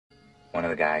One of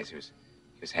the guys he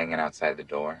was hanging outside the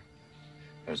door.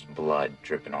 There was blood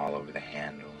dripping all over the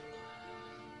handle.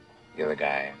 The other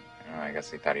guy, I guess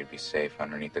he thought he'd be safe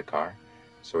underneath the car.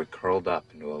 So he curled up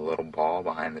into a little ball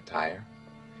behind the tire.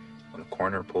 When the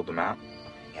coroner pulled him out,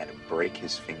 he had to break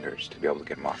his fingers to be able to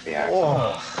get him off the axle.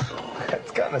 Oh,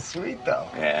 that's kind of sweet, though.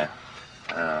 Yeah.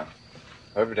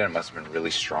 Whoever did it must have been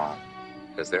really strong,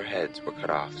 because their heads were cut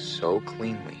off so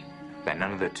cleanly that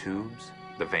none of the tubes,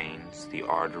 the veins, the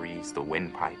arteries, the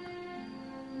windpipe,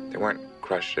 they weren't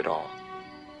crushed at all.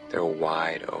 They were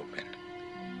wide open.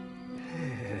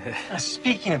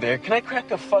 Speaking of air, can I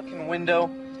crack a fucking window?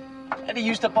 Eddie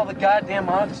used up all the goddamn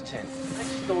oxygen.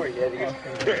 Next story, Eddie.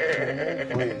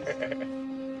 Please.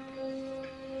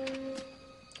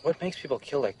 What makes people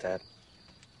kill like that?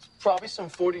 It's probably some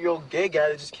 40-year-old gay guy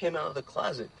that just came out of the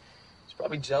closet. He's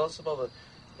probably jealous of all the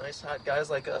nice, hot guys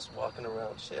like us walking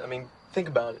around. Shit, I mean, think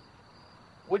about it.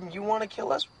 Wouldn't you want to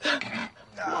kill us?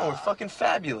 No, we're fucking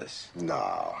fabulous.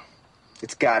 No.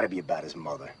 It's gotta be about his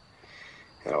mother.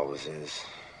 It always is.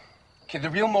 Okay, the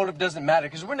real motive doesn't matter,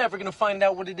 because we're never going to find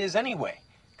out what it is anyway.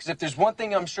 Because if there's one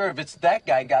thing I'm sure of, it's that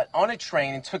guy got on a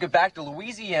train and took it back to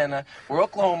Louisiana or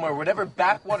Oklahoma or whatever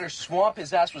backwater swamp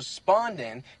his ass was spawned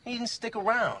in, and he didn't stick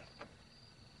around.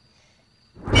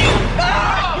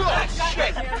 Oh,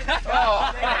 shit!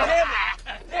 Oh, damn it!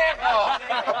 Damn it! Oh.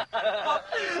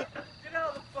 Get out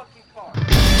of the fucking car.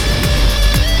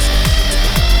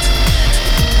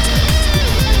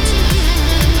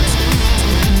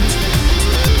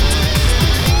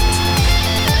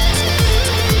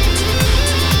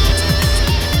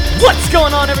 What's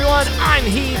going on, everyone? I'm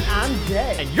Heath. And I'm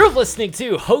Jay. And you're listening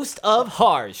to Host of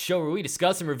Horrors, show where we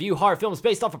discuss and review horror films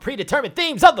based off of predetermined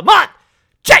themes of the month.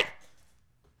 Jay!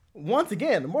 Once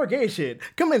again, more gay shit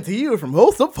coming to you from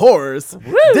Host of Horrors.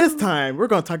 Woo! This time, we're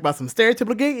going to talk about some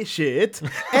stereotypical gay shit.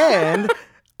 And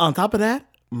on top of that,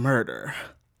 murder.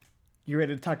 You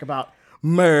ready to talk about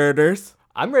murders?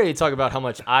 I'm ready to talk about how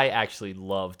much I actually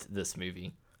loved this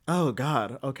movie. Oh,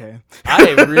 God. Okay.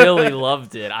 I really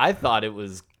loved it. I thought it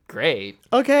was great.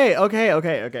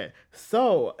 Okay.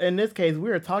 So, in this case, we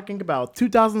are talking about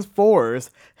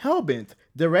 2004's Hellbent,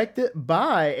 directed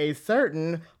by a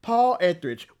certain Paul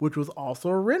Ethridge, which was also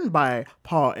written by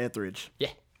Paul Ethridge.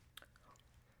 Yeah.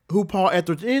 Who Paul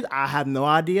Ethridge is, I have no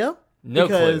idea. No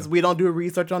because clue. we don't do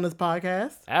research on this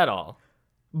podcast. At all.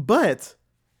 But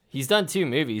He's done 2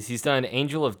 movies. He's done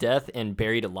Angel of Death and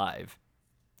Buried Alive.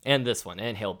 And this one,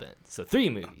 and Hellbent. So 3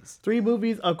 movies. 3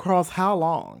 movies across how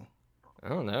long? I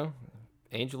don't know.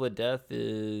 Angel of Death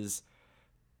is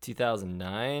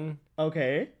 2009.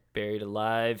 Okay. Buried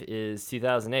Alive is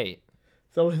 2008.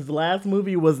 So his last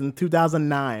movie was in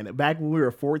 2009, back when we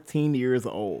were 14 years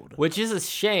old. Which is a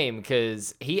shame,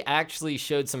 because he actually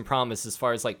showed some promise as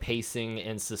far as like pacing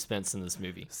and suspense in this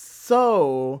movie.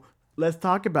 So let's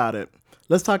talk about it.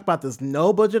 Let's talk about this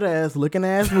no-budget ass looking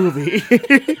ass movie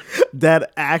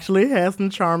that actually has some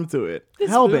charm to it.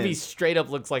 This Hellbent. movie straight up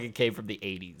looks like it came from the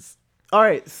 80s. All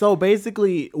right, so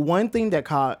basically, one thing that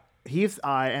caught Heath's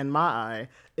eye and my eye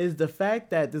is the fact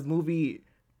that this movie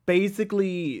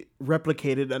basically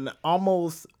replicated and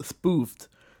almost spoofed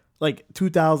like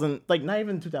 2000, like not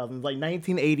even 2000s, like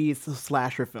 1980s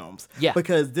slasher films. Yeah.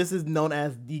 Because this is known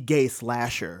as the gay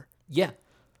slasher. Yeah.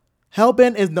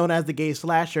 Hellbent is known as the gay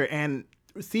slasher, and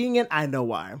seeing it, I know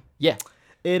why. Yeah.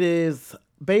 It is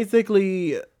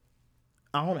basically,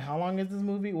 I don't know, how long is this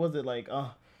movie? Was it like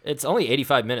It's only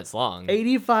 85 minutes long.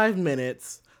 85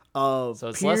 minutes of So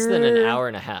it's less than an hour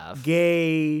and a half.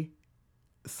 Gay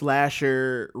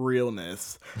slasher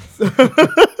realness. All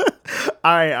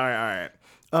right.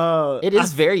 It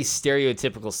is very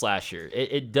stereotypical slasher.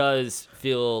 It does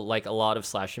feel like a lot of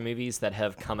slasher movies that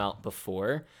have come out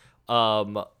before.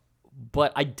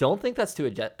 But I don't think that's to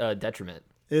a detriment.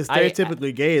 It's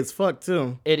stereotypically gay as fuck,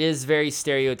 too. It is very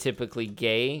stereotypically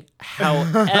gay.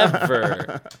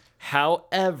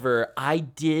 However, I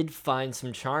did find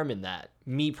some charm in that,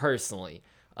 me personally.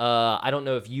 I don't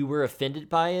know if you were offended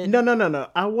by it. No.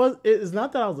 It's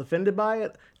not that I was offended by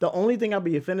it. The only thing I'd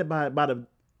be offended by the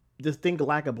distinct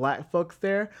lack of black folks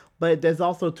there, but there's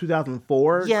also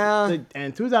 2004. Yeah.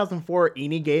 And 2004,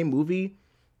 any gay movie,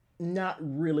 not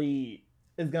really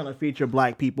is gonna feature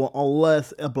black people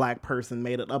unless a black person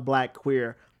made it, a black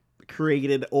queer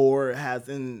created or has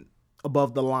in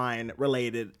above the line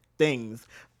related things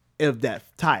of that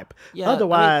type. Yeah,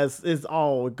 Otherwise, it's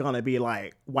all gonna be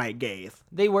like white gays.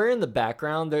 They were in the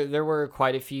background. There were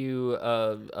quite a few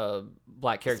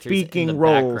black characters Speaking in the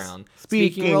roles. background.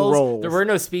 Speaking roles. There were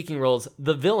no speaking roles.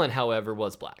 The villain, however,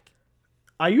 was black.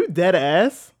 Are you dead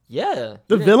ass? Yeah.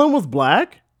 The villain was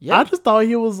black? Yeah. I just thought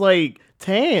he was like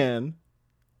tan.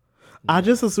 I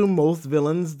just assume most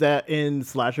villains that in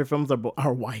slasher films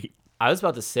are white. I was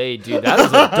about to say, dude, that is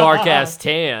a dark ass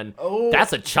tan.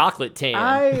 That's a chocolate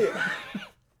tan.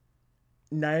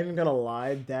 Not even gonna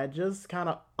lie, that just kind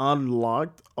of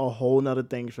unlocked a whole nother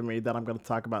thing for me that I'm gonna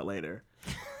talk about later.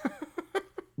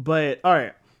 But all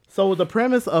right, so the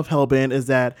premise of Hellbent is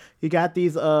that you got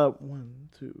these 1,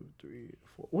 2, 3,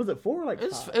 4. Was it 4? Like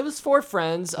it was 4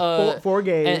 friends. Four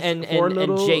gays, and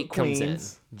Jake comes in.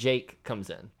 Jake comes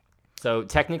in. So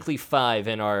technically 5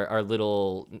 in our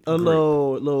little group.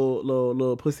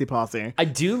 little pussy posse. I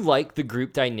do like the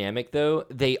group dynamic though.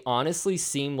 They honestly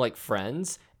seem like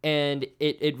friends, and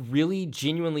it really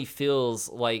genuinely feels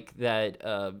like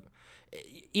that.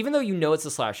 Even though you know it's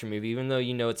a slasher movie, even though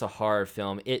you know it's a horror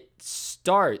film, it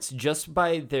starts just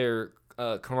by their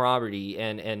camaraderie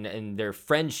and their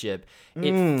friendship.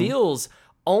 It feels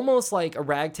almost like a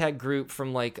ragtag group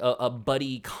from like a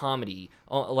buddy comedy,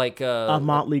 like a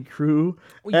Motley Crue,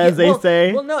 as they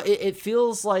say. Well, no, it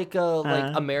feels like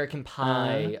American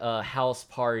Pie, House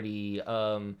Party,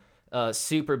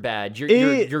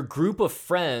 Superbad. Your group of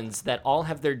friends that all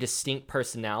have their distinct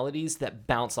personalities that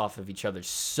bounce off of each other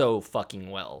so fucking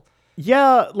well.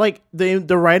 Yeah, like the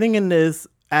writing in this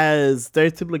as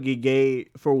stereotypically gay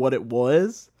for what it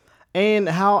was, and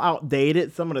how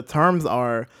outdated some of the terms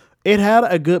are. It had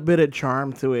a good bit of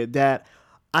charm to it that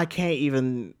I can't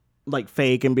even like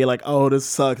fake and be like, oh, this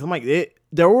sucks. I'm like,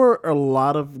 there were a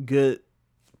lot of good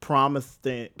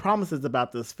promises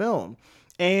about this film.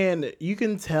 And you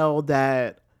can tell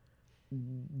that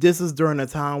this is during a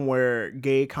time where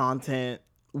gay content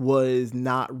was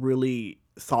not really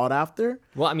sought after.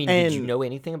 Well, I mean, did you know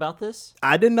anything about this?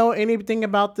 I didn't know anything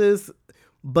about this,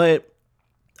 but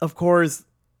of course,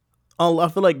 I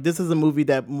feel like this is a movie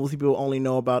that most people only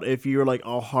know about if you're like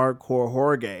a hardcore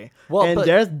horror gay. Well, and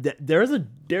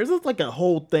there's like a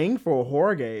whole thing for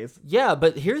horror gays. Yeah,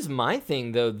 but here's my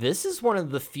thing though. This is one of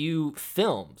the few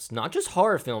films, not just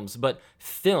horror films, but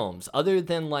films other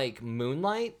than like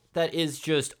Moonlight that is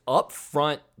just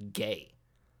upfront gay.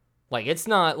 Like, it's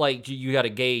not like you got a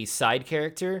gay side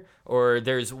character or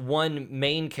there's one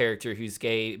main character who's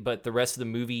gay, but the rest of the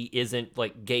movie isn't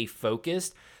like gay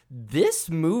focused. This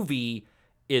movie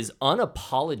is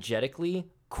unapologetically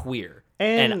queer,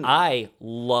 and I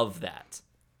love that.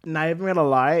 Not even gonna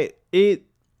lie, it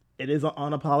is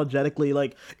unapologetically,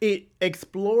 like, it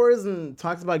explores and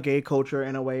talks about gay culture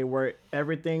in a way where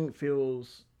everything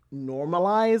feels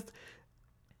normalized.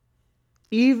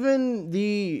 Even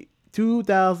the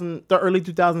early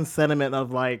 2000s sentiment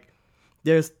of like,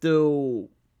 there's still,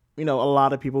 a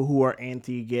lot of people who are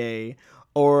anti-gay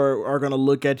or are gonna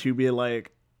look at you and be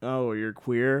like, oh, you're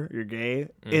queer, you're gay,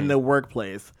 in the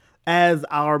workplace. As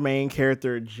our main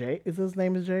character, Jake, is his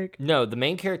name is Jake? No, the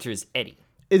main character is Eddie.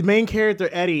 His main character,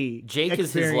 Eddie. Jake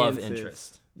is his love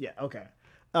interest. Yeah, okay.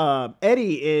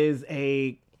 Eddie is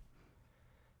a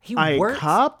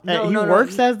cop? He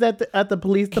works at the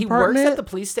police department? He works at the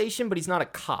police station, but he's not a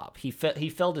cop. He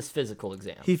failed his physical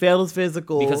exam. He failed his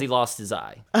physical. Because he lost his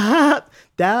eye.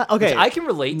 Okay. Which I can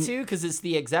relate to, because it's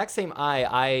the exact same eye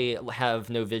I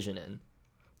have no vision in.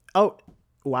 Oh,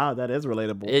 wow, that is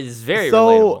relatable. It is very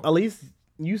relatable. So, at least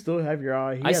you still have your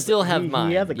eye. I still have mine.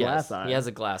 He has a glass eye. He has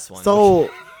a glass one. So,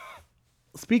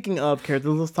 speaking of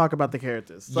characters, let's talk about the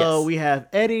characters. So, we have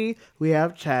Eddie, we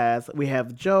have Chaz, we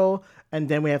have Joe, and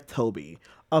then we have Toby.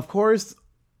 Of course,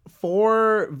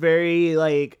 4 very,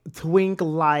 like,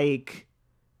 twink-like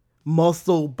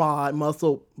muscle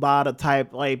body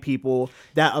type like people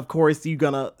that of course you're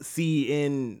gonna see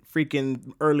in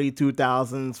freaking early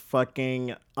 2000s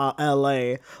fucking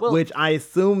LA, which I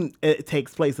assume it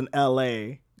takes place in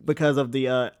LA because of the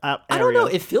area. I don't know,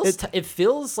 it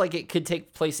feels like it could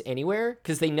take place anywhere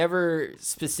because they never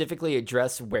specifically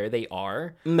address where they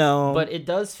are. No, but it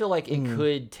does feel like it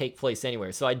could take place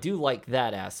anywhere, so I do like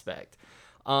that aspect.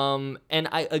 And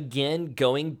I, again,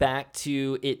 going back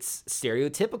to, it's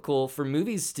stereotypical for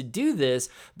movies to do this,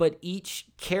 but each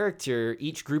character,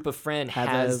 each group of friend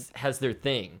has their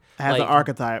thing. Has an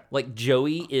archetype. Like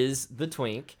Joey is the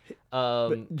twink.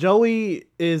 Joey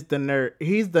is the nerd.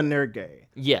 He's the nerd gay.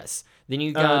 Yes. Then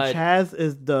you got Chaz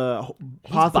is the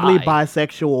possibly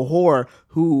bisexual whore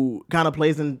who kind of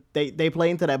plays in. They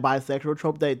play into that bisexual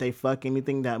trope that they fuck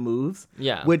anything that moves.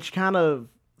 Yeah. Which kind of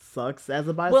sucks as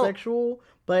a bisexual.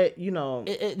 But,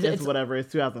 it's whatever.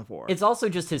 It's 2004. It's also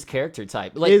just his character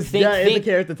type. Like, it's a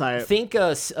character type. Think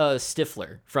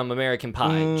Stifler from American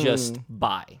Pie, just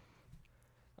bi.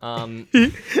 I mean,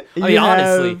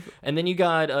 honestly. And then you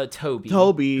got Toby,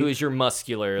 who is your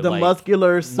muscular,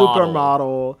 muscular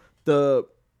supermodel.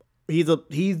 He's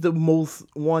the most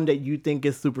one that you think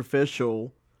is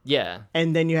superficial Yeah.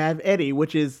 And then you have Eddie,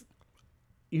 which is,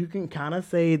 you can kind of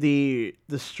say the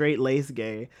straight lace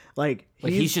gay. Like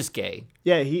he's just gay.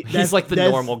 Yeah, he's like the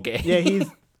normal gay. Yeah,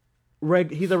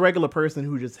 he's a regular person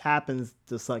who just happens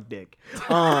to suck dick.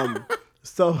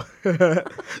 So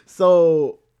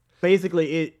so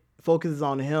basically it focuses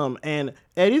on him, and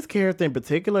Eddie's character in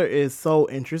particular is so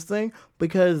interesting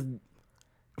because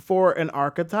for an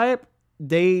archetype,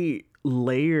 they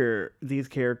layer these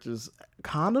characters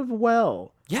kind of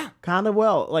well. Yeah. Kind of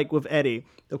well. Like with Eddie,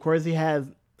 of course, he has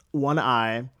one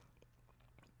eye.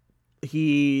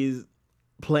 He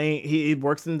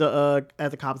works in the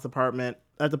at the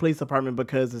police department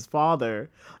because his father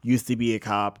used to be a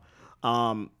cop.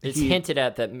 It's hinted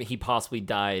at that he possibly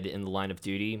died in the line of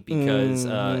duty because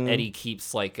Eddie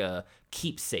keeps like a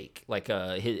keepsake, like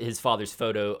his father's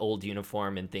photo, old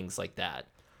uniform, and things like that,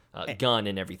 gun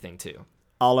and everything too.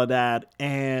 All of that,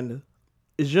 and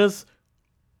it's just,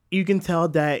 you can tell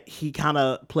that he kind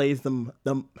of plays the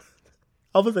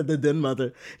I was like the den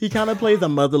mother. He kind of plays a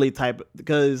motherly type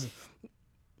because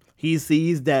he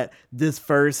sees that his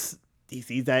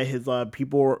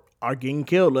people are getting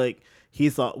killed. Like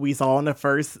we saw in the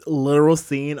first literal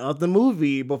scene of the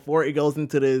movie before it goes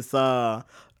into this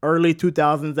early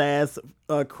 2000s ass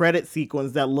credit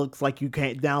sequence that looks like you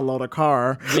can't download a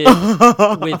car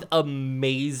with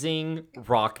amazing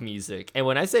rock music. And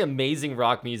when I say amazing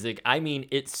rock music, I mean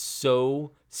it's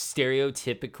so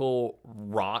stereotypical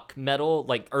rock metal,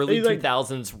 like early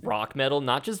 2000s rock metal,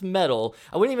 not just metal.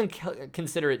 I wouldn't even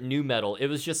consider it new metal. It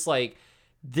was just like,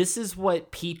 this is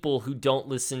what people who don't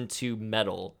listen to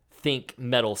metal think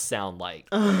metal sound like.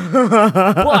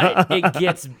 But it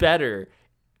gets better.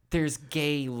 There's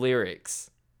gay lyrics.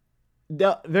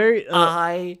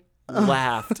 I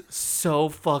laughed so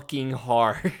fucking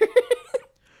hard.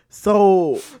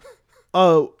 So,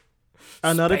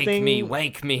 another Spank thing, me,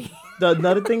 wank me.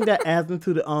 Another thing that adds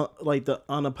into the the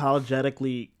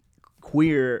unapologetically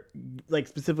queer, like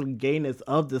specifically gayness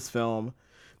of this film,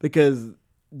 because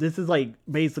this is like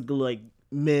basically like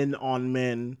men on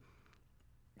men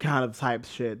kind of type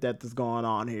shit that is going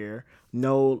on here.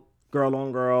 No girl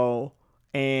on girl,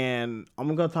 and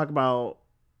I'm gonna talk about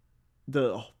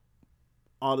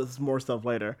all this more stuff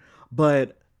later.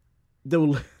 But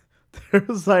there's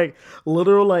like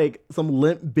literal like some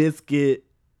Limp Bizkit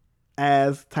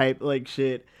ass type like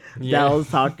shit that was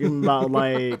talking about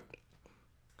like,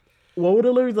 what were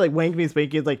the lyrics, like wank me,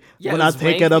 spank me, it's like when I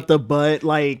take it up the butt,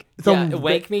 like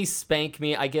wank me, spank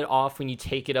me, I get off when you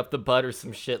take it up the butt, or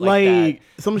some shit like that.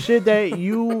 Some shit that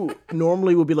you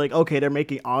normally would be like, okay,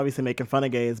 they're obviously making fun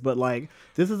of gays, but like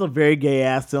this is a very gay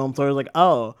ass film, so it's like,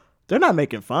 oh, they're not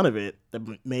making fun of it,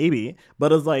 maybe,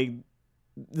 but it's like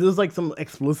there's like some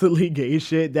explicitly gay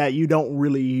shit that you don't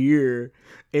really hear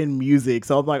in music.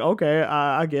 So I'm like, okay,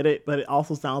 I get it, but it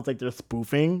also sounds like they're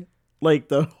spoofing like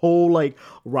the whole like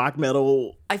rock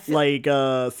metal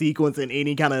sequence in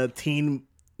any kind of teen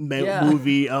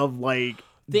movie of like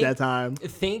that time.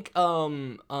 Think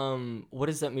what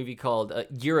is that movie called?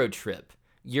 Eurotrip.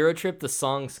 Eurotrip, the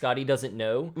song Scotty Doesn't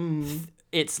Know. Mm-hmm.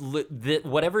 It's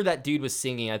whatever that dude was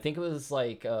singing. I think it was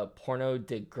like Porno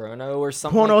di Grono or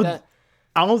something like that.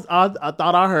 I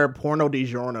thought I heard Porno di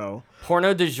Giorno.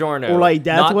 Porno di Giorno. Or like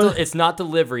that's it's not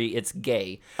delivery, it's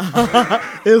gay.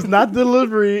 It's not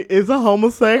delivery, it's a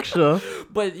homosexual.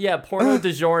 But yeah, Porno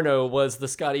di Giorno was the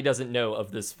Scotty Doesn't Know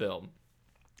of this film.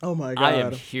 Oh my god. I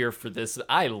am here for this.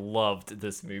 I loved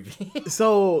this movie.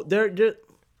 So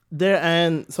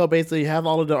and so basically you have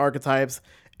all of the archetypes,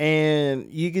 and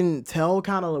you can tell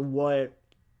kind of what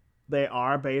they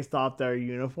are based off their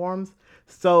uniforms.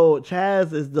 So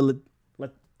Chaz is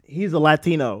he's a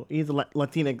Latino. He's a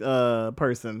Latina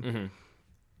person. Mm-hmm.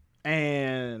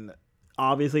 And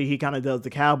obviously he kind of does the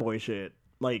cowboy shit.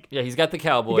 Like, yeah, he's got the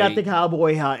cowboy. He got the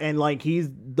cowboy hat, and like he's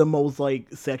the most like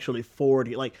sexually forward.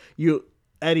 Like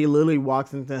Eddie literally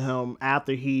walks into him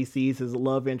after he sees his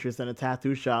love interest in a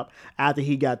tattoo shop, after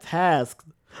he got tasked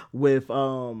with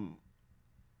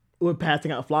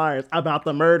passing out flyers about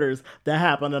the murders that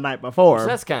happened the night before. So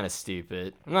that's kind of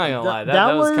stupid. I'm not gonna lie.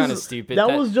 That was kind of stupid.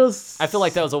 That was just... I feel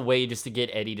like that was a way just to get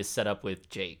Eddie to set up with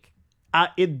Jake. And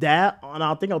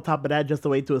I think on top of that, just a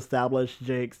way to establish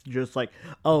Jake's just like,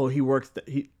 oh, he works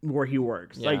where he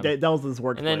works. Yeah. Like that was his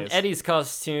workplace. And then Eddie's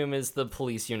costume is the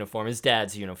police uniform, his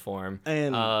dad's uniform.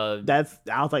 And I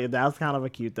was like, that's kind of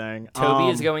a cute thing. Toby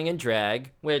is going in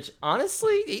drag, which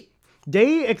honestly...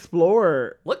 They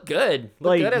explore look good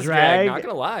as drag, not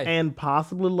gonna lie, and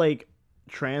possibly like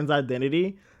trans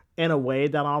identity in a way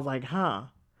that I was like, huh.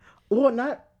 Well,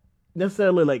 not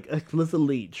necessarily like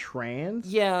explicitly trans,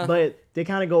 yeah, but they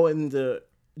kind of go into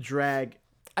drag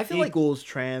I feel like equals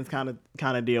trans kind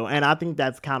of deal, and I think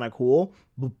that's kind of cool.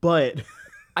 But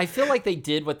I feel like they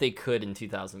did what they could in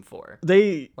 2004.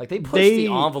 they Pushed the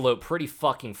envelope pretty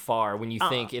fucking far when you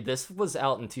think this was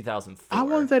out in 2004. I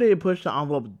wouldn't say they pushed the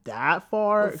envelope that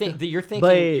far. You're thinking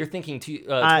but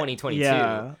 2022.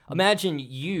 yeah. Imagine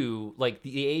you like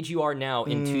the age you are now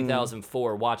in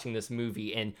 2004 watching this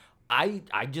movie, and I'm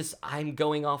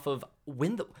going off of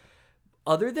when the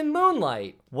other than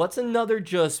Moonlight, what's another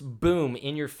just boom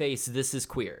in your face? This is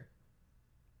queer.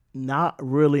 Not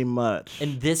really much.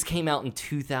 And this came out in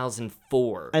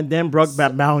 2004. And then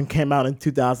Brokeback Mountain came out in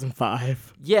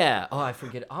 2005. Yeah. Oh, I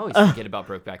always forget about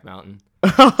Brokeback Mountain.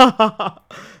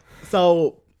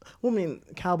 So, I mean,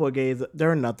 cowboy gays,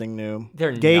 they're nothing new.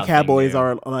 They're Gay nothing cowboys new.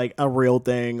 are like a real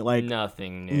thing. Like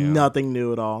Nothing new. Nothing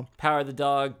new at all. Power of the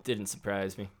Dog didn't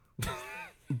surprise me.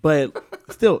 But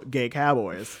still, gay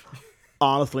cowboys.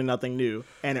 Honestly, nothing new.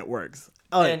 And it works.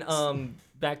 And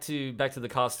back to the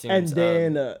costumes.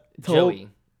 And then Joey.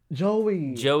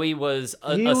 Joey was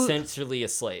He was- essentially a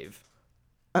slave.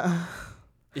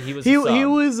 He was he a sub. he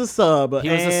was a sub. He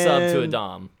was a sub to a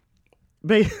dom.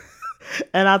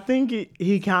 And I think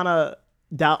he kind of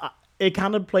it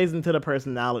kind of plays into the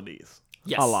personalities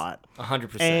a lot.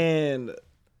 100%. And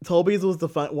Toby's was the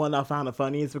one I found the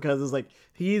funniest because it's like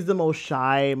he's the most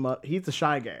shy. He's a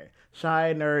shy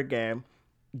nerd gay,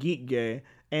 geek gay,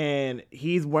 and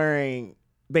he's wearing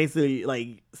basically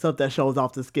like stuff that shows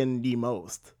off the skin the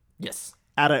most. Yes.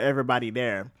 Out of everybody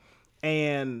there,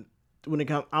 and when it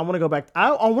comes, I want to go back.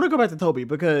 I want to go back to Toby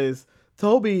because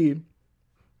Toby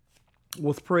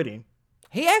was pretty.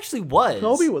 He actually was.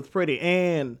 Toby was pretty,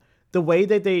 and the way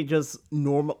that they just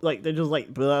normal, like they just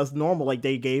like, but that's normal. Like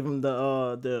they gave him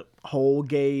the whole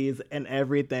gaze and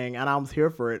everything, and I was here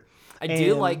for it. I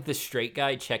do like the straight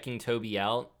guy checking Toby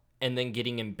out and then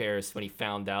getting embarrassed when he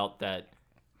found out that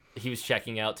he was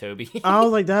checking out Toby. I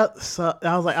was like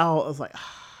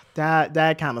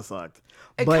that kind of sucked.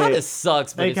 It kind of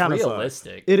sucks, but it's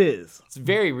realistic. Sucks. It is. It's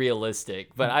very realistic,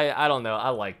 but I don't know. I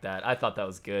like that. I thought that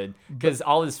was good because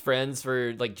all his friends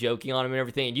were like joking on him and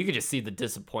everything, and you could just see the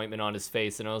disappointment on his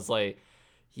face. And I was like,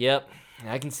 "Yep,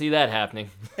 I can see that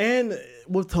happening." And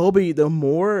with Toby, the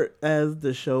more as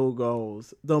the show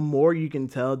goes, the more you can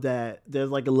tell that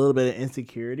there's like a little bit of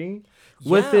insecurity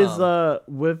with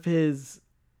his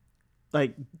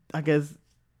like I guess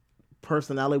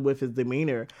personality, with his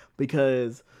demeanor,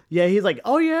 because he's like,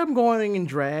 oh yeah, I'm going in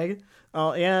drag,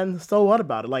 and so what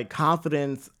about it? Like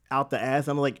confidence out the ass.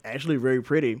 I'm like actually very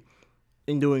pretty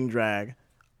in doing drag.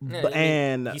 Yeah,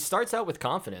 and he starts out with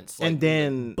confidence, and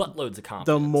then buttloads of confidence.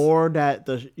 The more that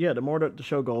the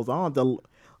show goes on, the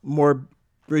more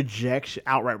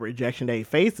outright rejection that he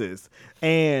faces,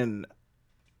 and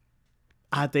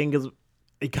I think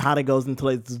it kind of goes into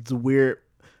like the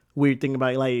weird thing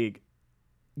about like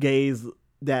gays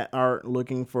that aren't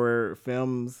looking for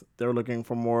films; they're looking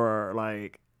for more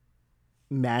like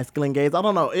masculine gays. I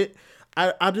don't know it.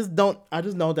 I just don't. I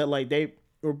just know that like they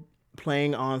were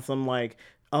playing on some like,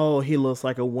 oh, he looks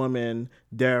like a woman,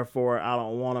 therefore I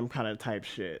don't want him kind of type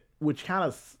shit. Which kind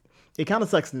of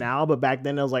sucks now, but back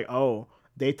then it was like, oh,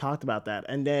 they talked about that,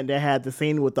 and then they had the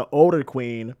scene with the older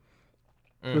queen,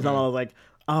 because I was like,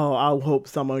 oh, I hope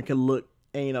someone can look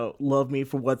and love me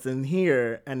for what's in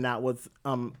here and not what's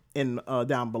in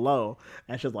down below.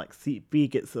 And she's like,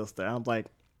 speak it, sister. I was like,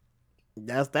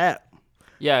 that's that.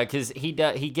 Yeah, because he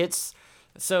gets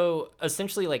so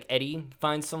essentially like Eddie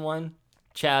finds someone.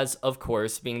 Chaz, of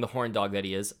course, being the horn dog that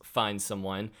he is, finds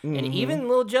someone, and even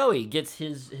little Joey gets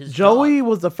his. Joey job.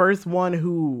 was the first one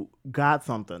who got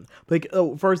something, like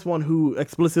first one who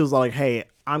explicitly was like, "Hey,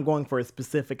 I'm going for a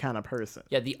specific kind of person."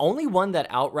 Yeah, the only one that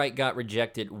outright got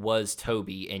rejected was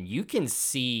Toby, and you can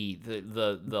see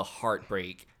the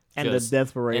heartbreak and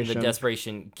the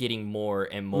desperation getting more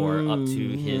and more up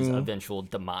to his eventual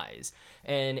demise,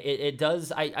 and it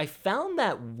does. I found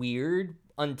that weird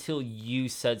until you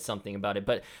said something about it,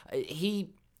 but he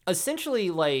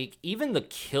essentially, like, even the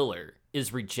killer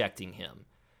is rejecting him,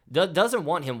 doesn't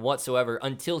want him whatsoever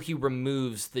until he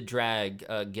removes the drag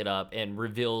get up and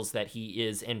reveals that he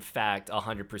is in fact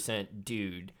 100%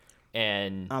 dude.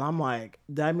 And I'm like,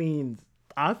 that means,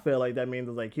 I feel like that means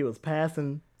like he was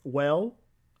passing well.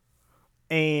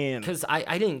 And because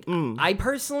I didn't, I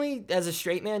personally, as a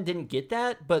straight man, didn't get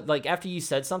that. But like after you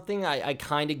said something, I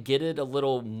kind of get it a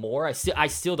little more. I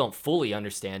still don't fully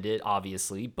understand it,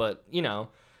 obviously. But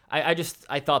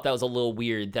I thought that was a little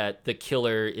weird that the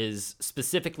killer is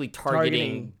specifically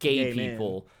targeting gay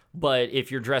people. Men. But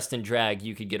if you're dressed in drag,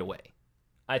 you could get away.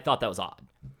 I thought that was odd.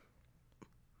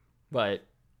 But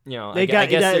you know, They I got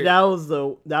guess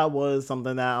that was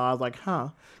something that I was like, huh.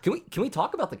 Can we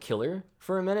talk about the killer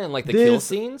for a minute and like the kill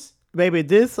scenes? Baby,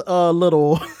 this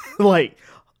little like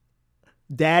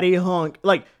daddy hunk,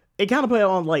 like it kind of put it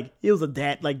on like he was a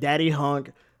daddy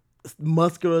hunk,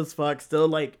 muscular as fuck, still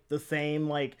like the same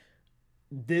like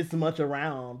this much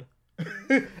around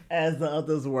as the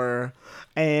others were,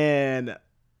 and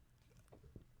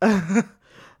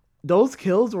those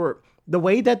kills were the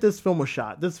way that this film was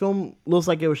shot. This film looks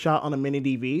like it was shot on a mini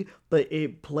DV, but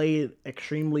it played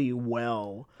extremely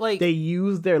well. Like, they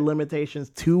used their limitations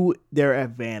to their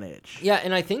advantage. Yeah,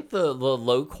 and I think the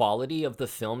low quality of the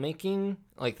filmmaking,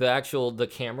 like the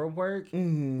camera work,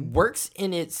 works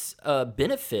in its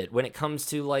benefit when it comes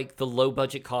to like the low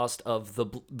budget cost of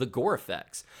the gore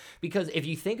effects. Because if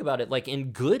you think about it, like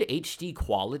in good HD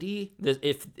quality,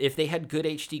 if they had good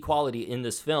HD quality in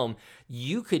this film,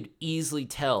 you could easily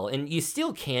tell, and you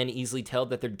still can easily tell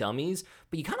that they're dummies,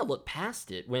 but you kind of look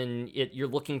past it when you're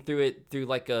looking through it through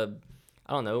like a,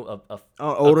 I don't know,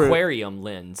 older aquarium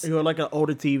lens. You're like an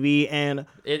older TV, and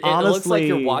it honestly, looks like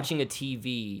you're watching a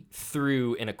TV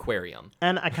through an aquarium.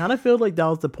 And I kind of feel like that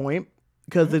was the point,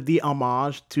 because of the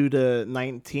homage to the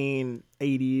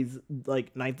 1980s,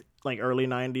 like early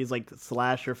 90s, like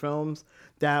slasher films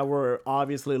that were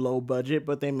obviously low budget,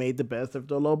 but they made the best of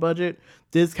the low budget.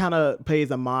 This kind of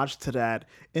pays homage to that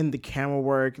in the camera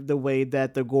work, the way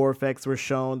that the gore effects were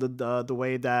shown, the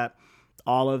way that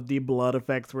all of the blood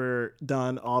effects were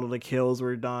done, all of the kills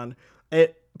were done.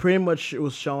 It pretty much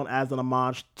was shown as an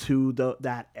homage to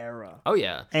that era. Oh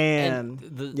yeah, and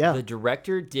the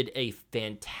director did a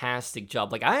fantastic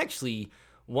job. Like, I actually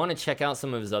want to check out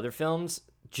some of his other films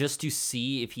just to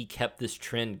see if he kept this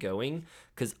trend going,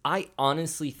 because I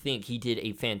honestly think he did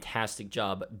a fantastic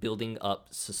job building up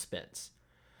suspense.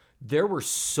 There were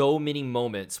so many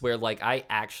moments where like I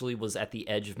actually was at the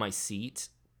edge of my seat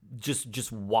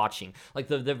just watching, like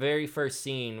the very first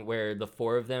scene where the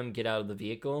four of them get out of the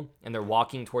vehicle and they're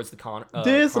walking towards the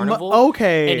carnival.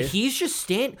 Okay, and he's just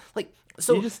he's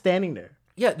just standing there.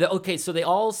 Yeah, so they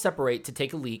all separate to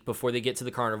take a leak before they get to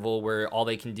the carnival, where all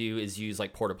they can do is use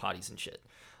like porta potties and shit.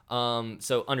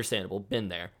 So understandable, been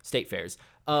there, state fairs.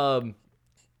 So,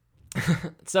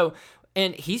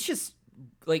 and he's just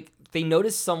like, they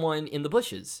notice someone in the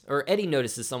bushes, or Eddie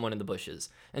notices someone in the bushes.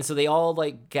 And so they all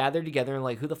like gather together and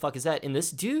like, who the fuck is that? And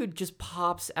this dude just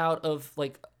pops out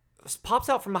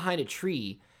from behind a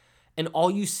tree. And all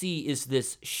you see is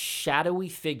this shadowy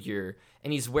figure.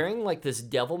 And he's wearing like this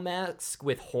devil mask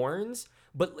with horns,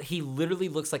 but he literally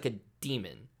looks like a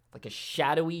demon, like a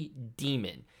shadowy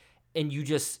demon. And you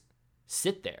just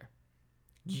sit there.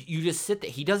 You just sit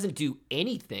there. He doesn't do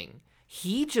anything.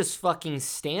 He just fucking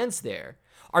stands there.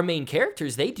 Our main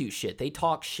characters, they do shit. They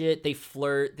talk shit. They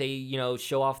flirt. They,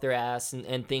 show off their ass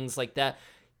and things like that.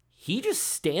 He just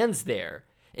stands there.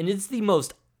 And it's the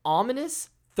most ominous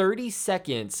 30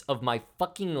 seconds of my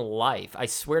fucking life. I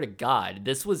swear to God,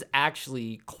 this was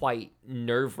actually quite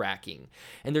nerve-wracking.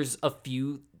 And there's a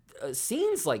few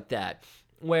scenes like that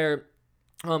where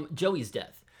Joey's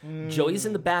death. Joey's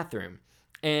in the bathroom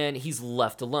and he's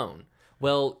left alone.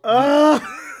 Well,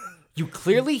 you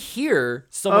clearly hear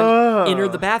someone enter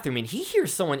the bathroom, and he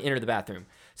hears someone enter the bathroom.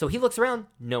 So he looks around,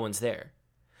 no one's there.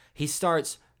 He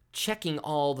starts checking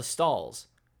all the stalls.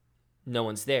 No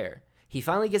one's there. He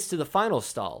finally gets to the final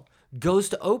stall, goes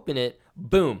to open it,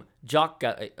 boom, jock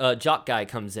guy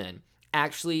comes in,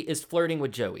 actually is flirting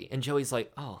with Joey. And Joey's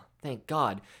like, oh, thank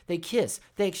God. They kiss.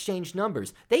 They exchange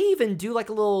numbers. They even do like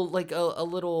a little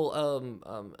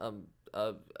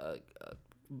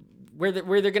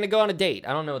where they're gonna go on a date.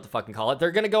 I don't know what to fucking call it.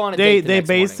 They're gonna go on a date. They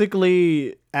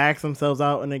basically ask themselves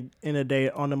out in a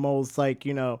date on the most like,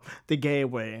 the gay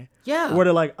way. Yeah. Where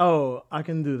they're like, oh, I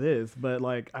can do this, but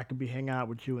like I could be hanging out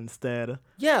with you instead.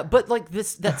 Yeah, but like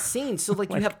that scene, so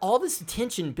like you have all this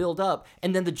tension build up,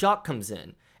 and then the jock comes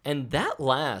in. And that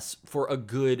lasts for a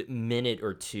good minute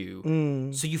or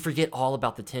two. So you forget all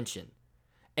about the tension.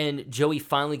 And Joey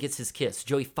finally gets his kiss.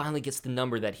 Joey finally gets the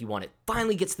number that he wanted.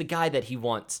 Finally gets the guy that he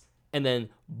wants. And then,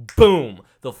 boom,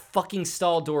 the fucking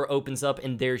stall door opens up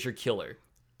and there's your killer.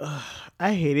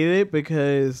 I hated it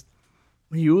because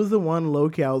he was the one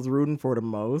low-key I was rooting for the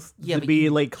most. Yeah, to be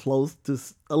like close to,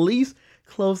 at least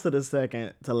close to the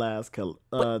second to last kill,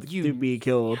 to be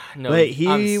killed. No, but he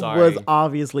I'm sorry. was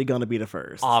obviously going to be the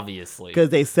first. Obviously. Because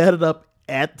they set it up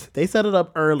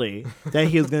early that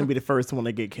he was going to be the first one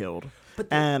to get killed.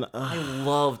 I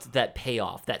loved that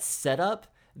payoff, that setup,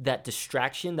 that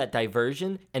distraction, that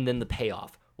diversion, and then the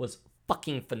payoff was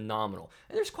fucking phenomenal.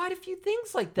 And there's quite a few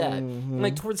things like that.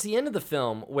 Like towards the end of the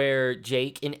film where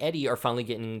Jake and Eddie are finally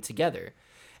getting together.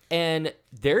 And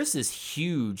there's this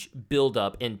huge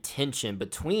buildup and tension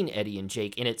between Eddie and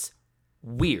Jake, and it's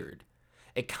weird.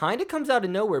 It kind of comes out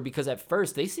of nowhere because at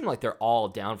first they seem like they're all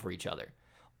down for each other.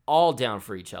 All down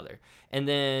for each other. And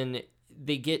then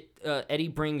they get, Eddie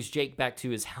brings Jake back to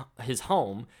his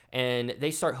home, and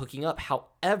they start hooking up.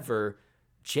 However,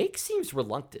 Jake seems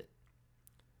reluctant.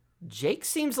 Jake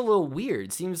seems a little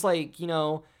weird. Seems like,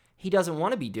 he doesn't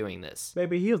want to be doing this.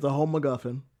 Baby, he was a whole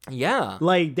MacGuffin. Yeah.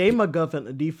 Like, they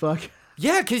MacGuffin the fuck.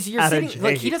 Yeah, because you're Outta sitting,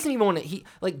 like, he Jake. doesn't even want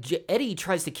to, Eddie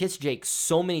tries to kiss Jake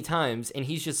so many times, and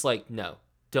he's just like, no,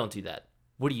 don't do that.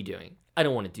 What are you doing? I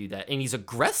don't want to do that. And he's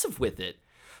aggressive with it.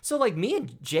 So, like, me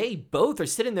and Jay both are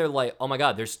sitting there like, oh my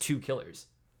God, there's 2 killers.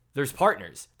 There's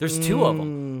partners. There's 2 of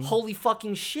them. Holy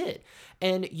fucking shit.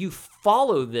 And you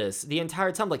follow this the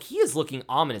entire time. Like, he is looking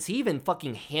ominous. He even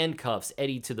fucking handcuffs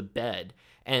Eddie to the bed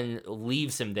and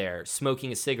leaves him there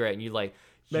smoking a cigarette. And you're like,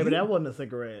 Baby, that wasn't a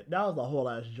cigarette. That was a whole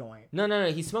ass joint.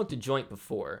 No. He smoked a joint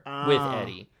before with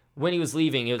Eddie. When he was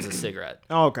leaving, it was a cigarette.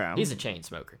 Okay. He's a chain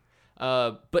smoker.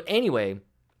 But anyway,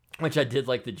 which I did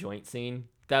like the joint scene.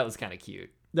 That was kind of cute.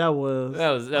 That was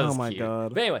Oh my cute.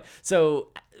 God. But anyway, so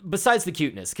besides the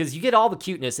cuteness, because you get all the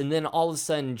cuteness, and then all of a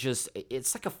sudden,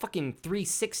 it's like a fucking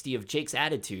 360 of Jake's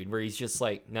attitude, where he's just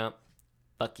like, no,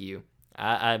 fuck you.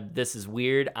 This is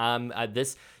weird. I'm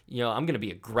gonna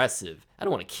be aggressive. I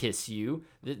don't want to kiss you.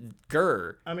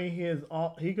 Grr. I mean,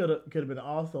 he could have been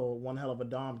also one hell of a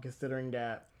dom, considering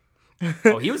that.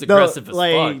 Oh, he was aggressive as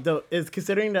fuck. It's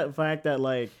considering that fact that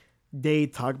like they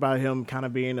talk about him kind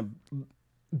of being a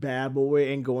bad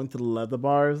boy and going to the leather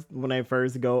bars when they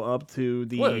first go up to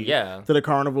the to the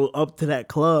carnival, up to that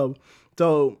club.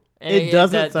 So and it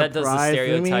doesn't that does the surprise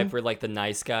stereotype me. where like the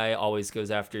nice guy always goes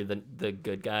after the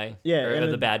good guy, Yeah, or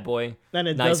and the bad boy. And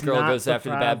it nice does girl not goes after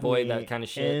the bad boy, surprise that me kind of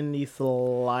shit. in the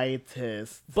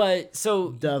slightest. But so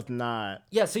Does not.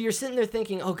 yeah, so you're sitting there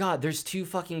thinking, oh God, there's 2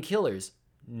 fucking killers.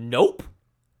 Nope.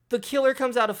 The killer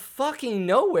comes out of fucking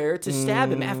nowhere to stab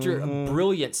him after a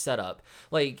brilliant setup.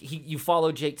 Like you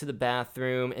follow Jake to the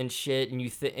bathroom and shit, and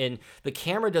and the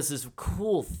camera does this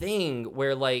cool thing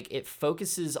where like it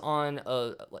focuses on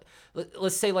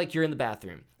let's say like you're in the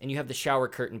bathroom and you have the shower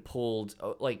curtain pulled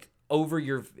like over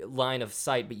your line of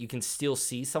sight, but you can still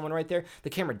see someone right there. The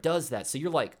camera does that, so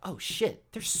you're like, oh shit,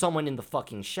 there's someone in the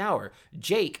fucking shower.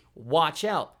 Jake, watch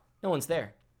out. No one's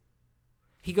there.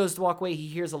 He goes to walk away, he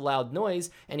hears a loud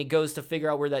noise, and he goes to figure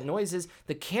out where that noise is.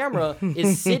 The camera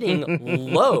is sitting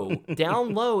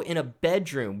down low in a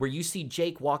bedroom where you see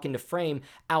Jake walk into frame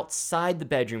outside the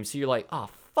bedroom. So you're like, oh,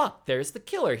 fuck, there's the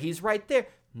killer. He's right there.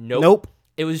 Nope.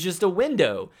 It was just a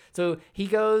window. So he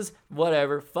goes,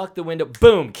 whatever, fuck the window.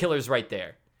 Boom, killer's right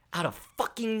there. Out of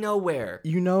fucking nowhere.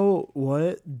 You know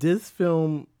what? This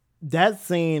film, that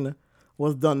scene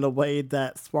was done the way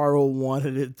that Spiral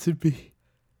wanted it to be.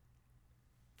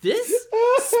 This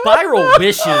Spiral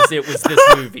wishes it was this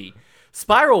movie.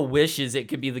 Spiral wishes it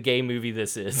could be the gay movie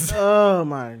this is. Oh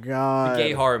my God. The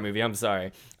gay horror movie. I'm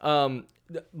sorry.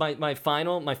 My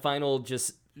final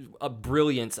just a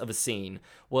brilliance of a scene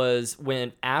was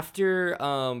when after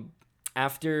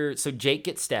so Jake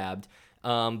gets stabbed,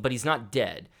 but he's not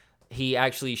dead. He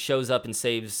actually shows up and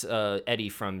saves Eddie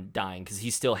from dying because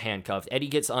he's still handcuffed. Eddie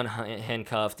gets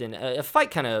unhandcuffed, and a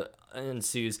fight kind of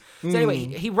ensues. So anyway,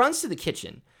 he runs to the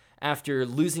kitchen after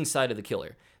losing sight of the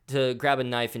killer to grab a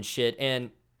knife and shit.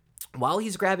 And while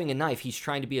he's grabbing a knife, he's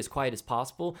trying to be as quiet as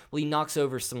possible. Well, he knocks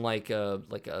over some like a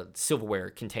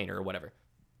silverware container or whatever.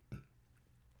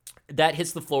 That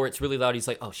hits the floor. It's really loud. He's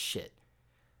like, oh shit.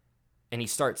 And he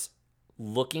starts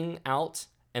looking out,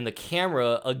 and the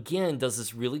camera again does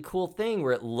this really cool thing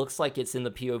where it looks like it's in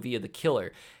the POV of the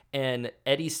killer. And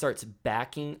Eddie starts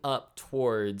backing up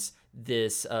towards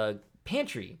this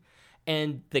pantry.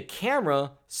 And the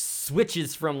camera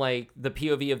switches from like the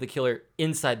POV of the killer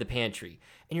inside the pantry.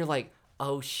 And you're like,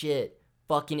 oh shit,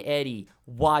 fucking Eddie,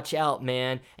 watch out,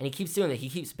 man. And he keeps doing that. He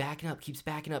keeps backing up.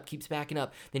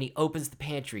 Then he opens the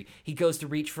pantry. He goes to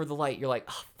reach for the light. You're like,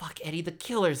 oh fuck, Eddie, the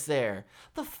killer's there.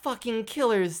 The fucking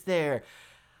killer's there.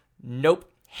 Nope,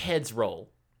 heads roll.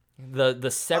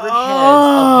 The severed heads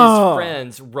of his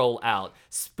friends roll out,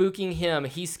 spooking him.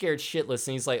 He's scared shitless,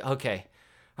 and he's like, okay,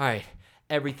 all right,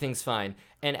 everything's fine.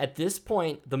 And at this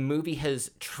point, the movie has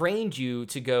trained you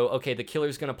to go, okay, the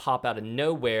killer's going to pop out of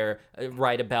nowhere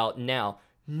right about now.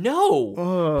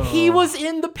 No! He was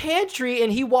in the pantry,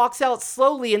 and he walks out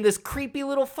slowly in this creepy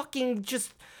little fucking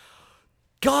just...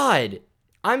 God!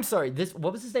 I'm sorry,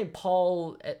 what was his name?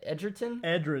 Paul Edgerton?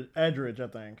 Edridge, I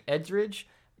think. Edridge?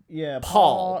 Yeah,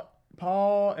 Paul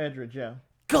Edridge, yeah.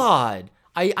 God!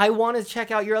 I want to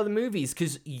check out your other movies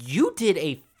because you did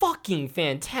a fucking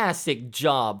fantastic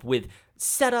job with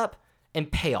setup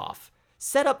and payoff.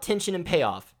 Setup, tension, and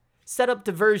payoff. Setup,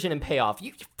 diversion, and payoff.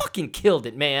 You fucking killed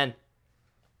it, man.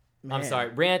 I'm sorry.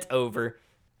 Rant over.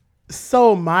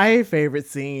 So my favorite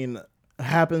scene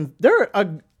happens. There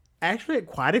are actually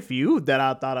quite a few that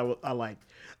I thought I liked.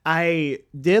 I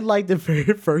did like the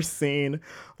very first scene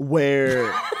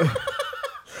where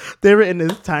they were in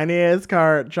this tiny ass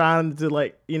car trying to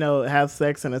have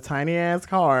sex in a tiny ass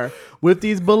car with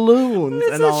these balloons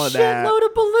and all of that. Load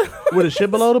of balloons. With a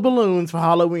shitload of balloons for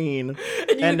Halloween.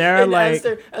 And they're like,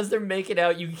 as they're making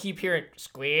out, you keep hearing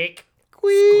squeak,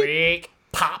 squeak, squeak,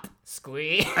 pop,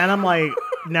 squeak. And I'm like,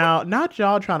 now, not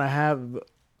y'all trying to have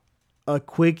a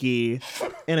quickie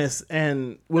in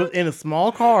a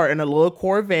small car in a little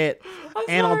Corvette,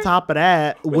 and on top of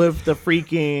that with the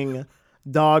freaking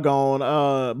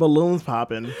doggone balloons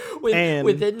popping,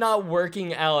 with it not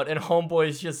working out, and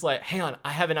homeboy's just like, hang on,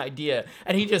 I have an idea,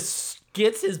 and he just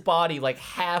gets his body like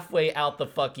halfway out the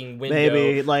fucking window,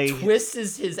 baby, like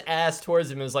twists his ass towards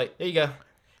him and is like, there you go,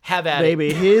 have at baby,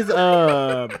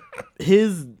 it.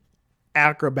 his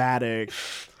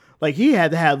acrobatics. Like, he had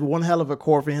to have one hell of a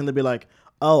core for him to be like,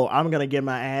 oh, I'm going to get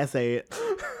my ass ate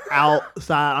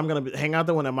outside. I'm going to hang out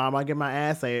the window. Mom, I get my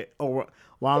ass ate. Or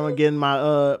while I'm getting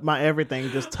my everything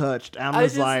just touched. I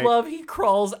just love he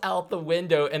crawls out the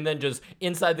window and then just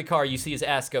inside the car, you see his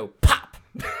ass go pop.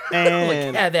 And,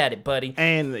 like, have at it, buddy.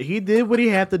 And he did what he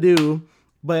had to do.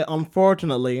 But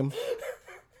unfortunately,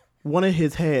 one of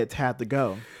his heads had to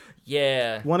go.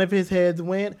 Yeah. One of his heads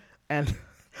went, and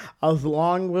I was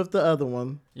along with the other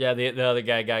one. Yeah, the other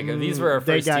guy got go. These were our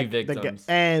first two victims.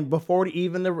 And before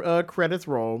even the credits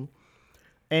roll,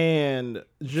 and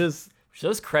just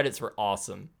those credits were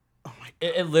awesome. Oh my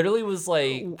God. It literally was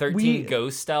like 13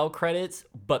 Ghost style credits,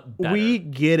 but better. We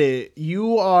get it.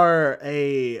 You are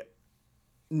a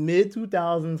mid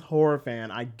 2000s horror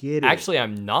fan. I get it. Actually,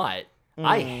 I'm not.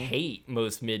 I hate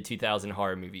most mid 2000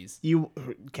 horror movies. You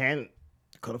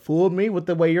could have fooled me with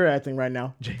the way you're acting right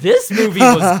now. This movie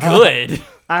was good.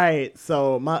 All right,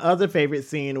 so my other favorite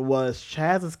scene was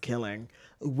Chaz's killing,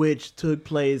 which took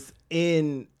place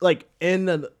in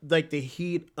the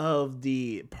heat of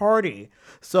the party.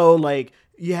 So like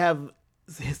you have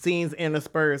scenes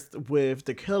interspersed with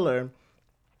the killer.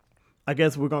 I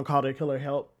guess we're gonna call the killer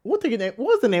Help. What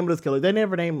was the name of this killer? They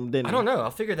never named him, didn't they? I don't know.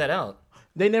 I'll figure that out.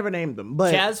 They never named him,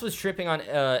 but Chaz was tripping on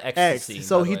ecstasy.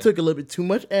 So he took a little bit too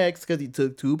much X because he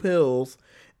took 2 pills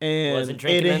and wasn't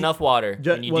drinking enough water.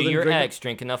 When you do your X,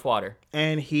 drink enough water.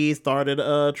 And he started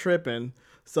tripping.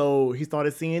 So he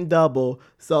started seeing double.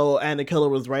 So, and the killer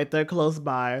was right there close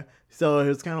by. So it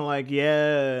was kind of like,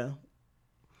 yeah,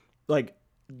 like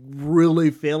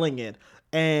really feeling it.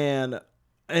 And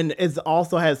it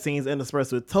also has scenes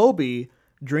interspersed with Toby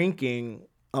drinking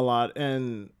a lot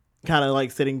and kind of like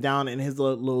sitting down in his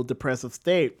little depressive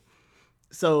state.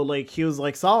 So like he was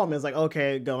like, saw him, is like,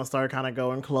 okay, gonna start kind of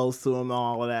going close to him and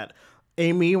all of that.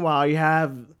 And meanwhile,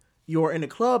 you're in a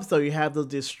club, so you have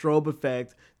this strobe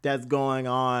effect that's going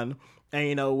on,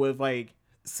 and with like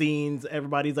scenes,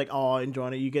 everybody's like all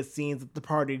enjoying it. You get scenes of the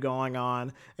party going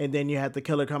on, and then you have the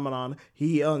killer coming on.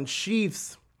 He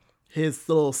unsheaths his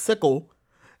little sickle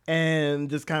and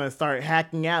just kind of start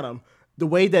hacking at him. The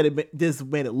way that this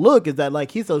made it look is that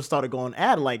like he sort of started going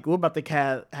at it, like we're about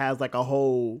to has like a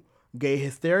whole gay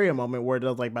hysteria moment where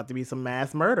there's like about to be some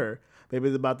mass murder. Maybe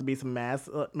there's about to be some mass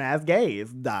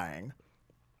gays dying.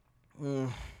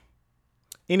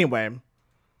 Anyway,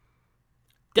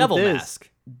 Devil Mask.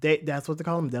 That's what they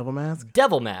call him, Devil Mask.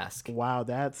 Devil Mask. Wow,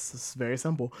 that's very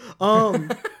simple.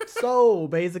 So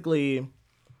basically,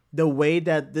 the way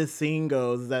that this scene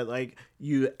goes is that like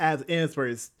you as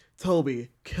inspires Toby,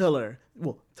 killer.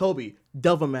 Well, Toby,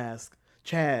 Devil Mask,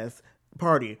 Chaz,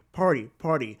 party,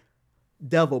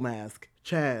 Devil Mask,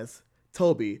 Chaz,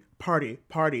 Toby, party,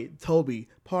 Toby,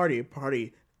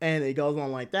 party. And it goes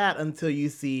on like that until you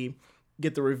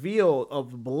get the reveal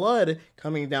of blood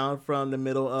coming down from the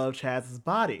middle of Chaz's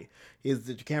body.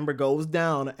 The camera goes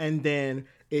down and then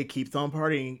it keeps on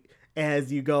partying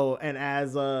as you go. And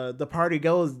as the party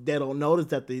goes, they don't notice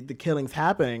that the killing's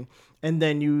happening. And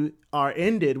then you are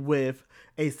ended with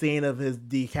a scene of his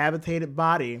decapitated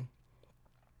body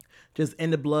just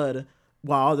in the blood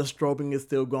while the strobing is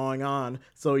still going on.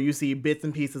 So you see bits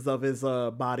and pieces of his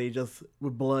body just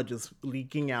with blood just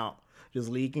leaking out.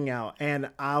 And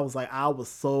I was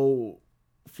so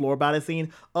floored by the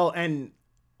scene. Oh, and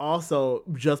also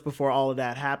just before all of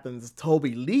that happens,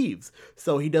 Toby leaves.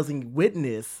 So he doesn't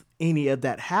witness any of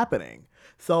that happening.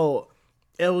 So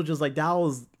it was just like, that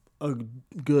was a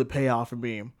good payoff for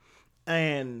me.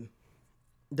 And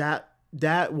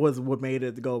that was what made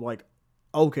it go like,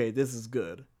 okay, this is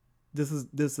good.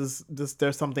 This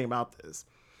there's something about this.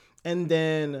 And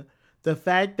then the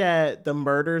fact that the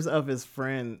murders of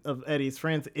Eddie's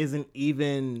friends isn't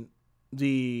even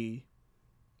the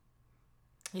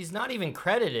He's not even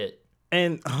credited.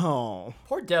 and oh,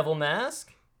 Poor Devil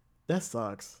Mask. that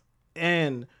sucks.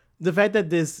 And the fact that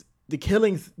the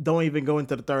killings don't even go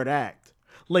into the third act.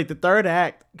 Like the third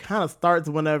act kind of starts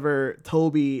whenever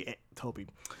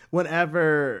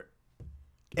whenever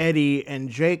Eddie and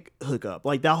Jake hook up.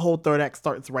 Like that whole third act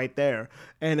starts right there.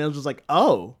 And it was just like,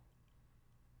 oh,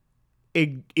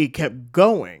 it kept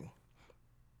going.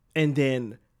 And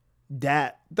then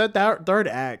that third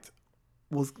act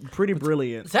was pretty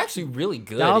brilliant. It's actually really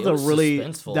good. That was It that was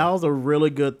suspenseful. a really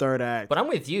good third act. But I'm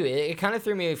with you. It kind of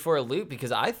threw me for a loop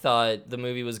because I thought the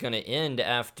movie was going to end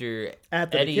after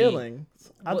After Eddie. the killing,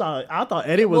 I Well- thought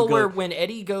Eddie was Where good. when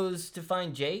Eddie goes to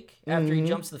find Jake after he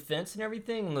jumps the fence and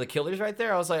everything, and the killer's right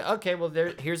there, I was like, okay, well,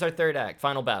 here's our third act,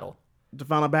 final battle. The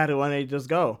final battle when they just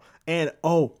go. And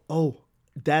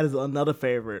that is another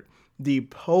favorite. The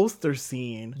poster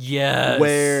scene Yes.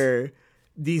 where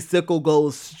the sickle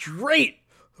goes straight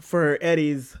for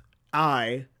Eddie's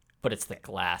eye, But it's the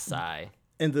glass eye.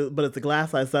 but it's a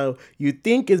glass eye, so you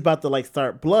think it's about to like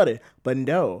start blooded, but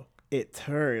no, it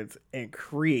turns and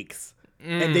creaks,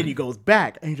 and then he goes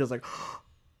back, and he's just like,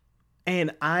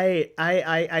 and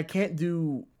I can't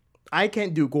do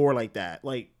gore like that,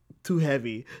 like too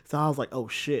heavy. So I was like, oh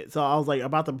shit. So I was like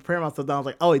about to prepare myself. Down. I was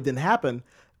like, oh, it didn't happen,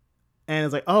 and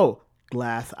it's like, oh,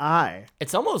 glass eye.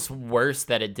 It's almost worse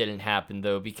that it didn't happen,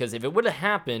 though, because if it would have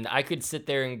happened, I could sit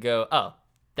there and go, oh,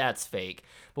 that's fake.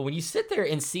 But when you sit there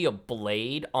and see a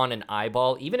blade on an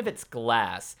eyeball, even if it's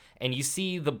glass, and you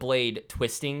see the blade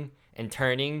twisting and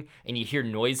turning, and you hear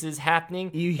noises happening,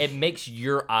 it makes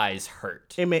your eyes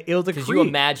hurt. It was a Because creak. you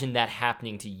imagine that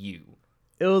happening to you.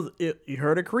 You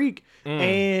heard a creak,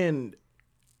 and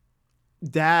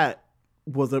that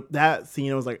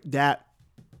scene was like that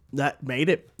made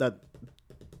it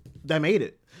that made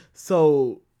it.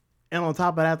 So, and on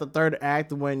top of that, the third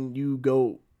act when you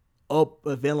go up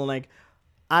a villain, like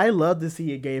I love to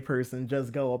see a gay person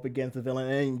just go up against a villain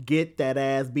and get that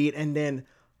ass beat, and then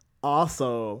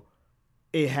also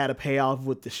it had a payoff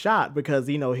with the shot because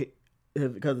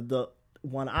because of the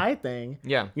one eye thing.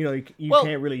 Yeah. You Well-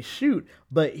 can't really shoot,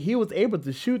 but he was able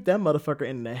to shoot that motherfucker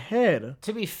in the head.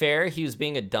 To be fair, he was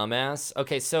being a dumbass.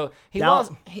 Okay, so he That-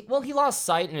 lost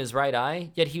sight in his right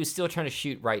eye, yet he was still trying to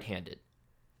shoot right-handed.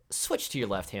 Switch to your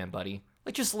left hand, buddy.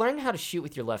 Like, just learn how to shoot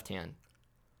with your left hand.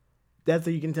 That's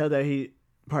how you can tell that he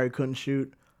probably couldn't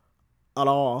shoot at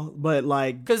all. But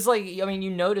like, Because, like, I mean,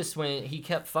 you noticed when he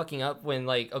kept fucking up when,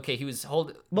 like, okay, he was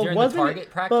during the wasn't target it-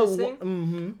 practice but thing.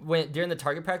 mhm. During the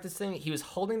target practice thing, he was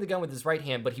holding the gun with his right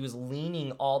hand, but he was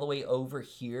leaning all the way over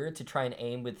here to try and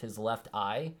aim with his left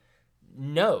eye.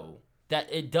 No, that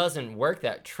it doesn't work.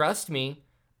 That trust me.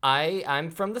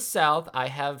 I'm from the South. I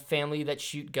have family that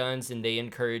shoot guns, and they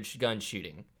encourage gun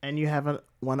shooting. And you have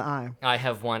one eye. I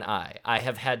have one eye. I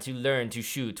have had to learn to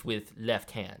shoot with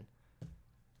left hand.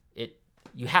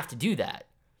 You have to do that.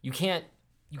 You can't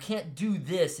do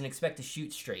this and expect to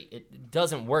shoot straight. It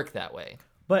doesn't work that way.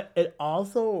 But that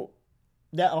also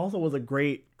was a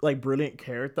great, like, brilliant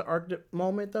character arc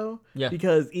moment, though. Yeah.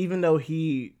 Because even though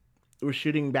he was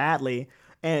shooting badly,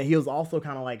 and he was also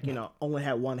kind of like, only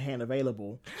had one hand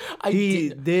available, he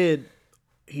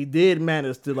did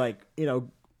manage to, like,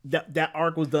 that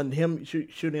arc was done. Him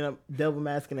shooting a devil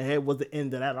mask in the head was the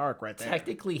end of that arc right there.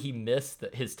 Technically, he missed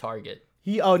his target.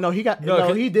 He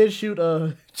did shoot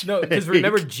No, because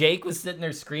remember, Jake was sitting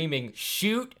there screaming,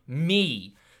 "Shoot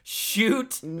me!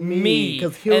 Shoot me!"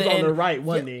 because he was on the right,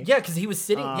 wasn't he? Yeah, because he was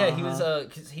sitting. Yeah, he was.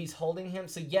 Because he's holding him.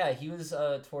 So yeah, he was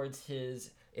towards his.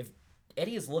 If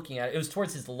Eddie is looking at it, it was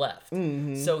towards his left.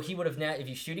 Mm-hmm. So he would have if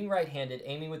he's shooting right-handed,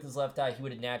 aiming with his left eye, he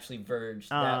would have naturally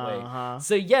verged that way. Uh-huh.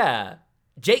 So yeah,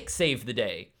 Jake saved the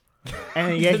day.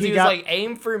 And yeah, Because he he was got like,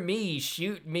 aim for me,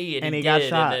 shoot me, and he got did,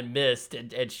 shot. and then missed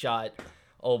and shot.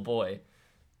 Oh boy.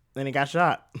 and he got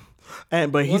shot.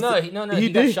 But Well, no, he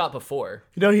got did. shot before.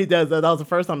 He does. That was the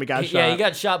first time he got shot. Yeah, he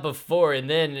got shot before, and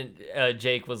then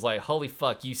Jake was like, "Holy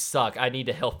fuck, you suck! I need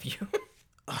to help you,"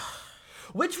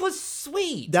 which was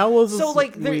sweet. That was a so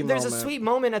like sweet there's a moment. sweet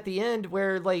moment at the end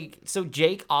where like so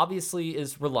Jake obviously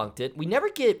is reluctant. We never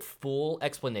get full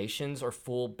explanations or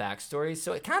full backstories,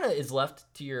 so it kind of is left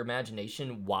to your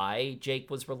imagination why Jake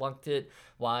was reluctant,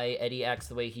 why Eddie acts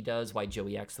the way he does, why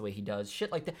Joey acts the way he does, shit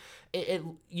like that.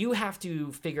 You have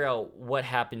to figure out what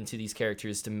happened to these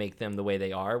characters to make them the way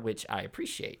they are, which I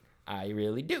appreciate. I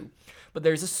really do. But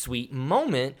there's a sweet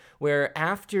moment where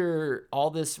after all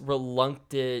this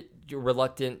reluctant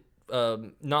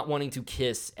not wanting to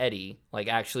kiss Eddie, like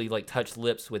actually like touch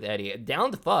lips with Eddie,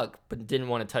 down to fuck, but didn't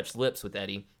want to touch lips with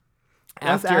Eddie.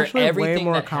 That's After actually everything way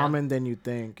more that common than you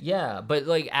think. yeah, but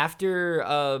like after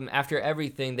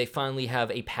everything, they finally have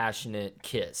a passionate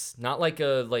kiss. Not like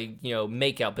a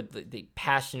make out, but they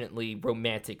passionately,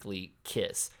 romantically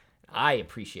kiss. I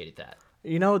appreciated that.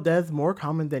 You know, that's more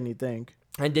common than you think.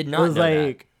 I did not know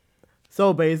that.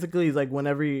 So basically, it's like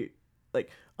whenever like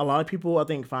a lot of people, I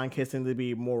think, find kissing to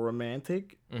be more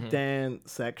romantic than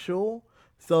sexual.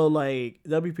 So like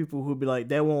there'll be people who be like,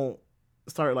 they won't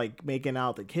start like making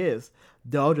out the kiss.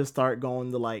 They'll just start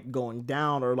going to like going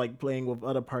down or like playing with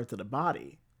other parts of the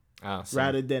body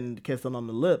rather than kissing on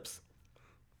the lips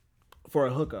for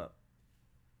a hookup.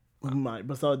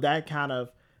 But so that kind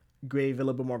of gave a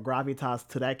little bit more gravitas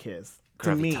to that kiss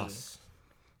to me.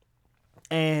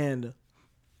 And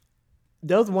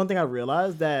there was one thing I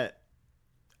realized, that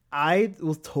I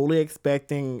was totally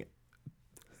expecting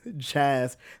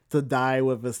Chaz to die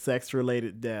with a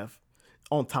sex-related death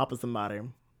on top of somebody.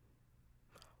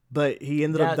 But he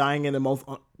ended up dying in the most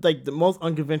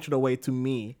unconventional way to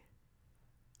me,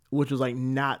 which was like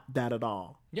not that at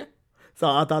all. Yeah. So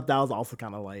I thought that was also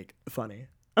kind of like funny.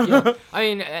 Yeah. I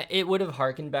mean, it would have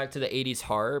harkened back to the 80s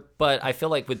horror, but I feel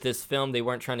like with this film, they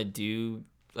weren't trying to do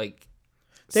like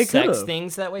sex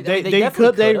things that way. They definitely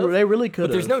could. They really could.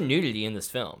 But there's no nudity in this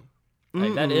film.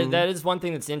 Like, that is one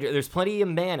thing that's interesting. There's plenty of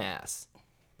man ass.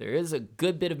 There is a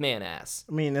good bit of man ass.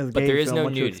 I mean, but there is no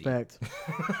nudity.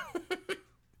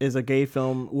 Is a gay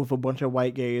film with a bunch of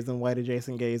white gays and white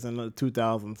adjacent gays in the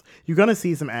 2000s. You're gonna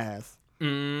see some ass.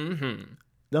 Mm-hmm.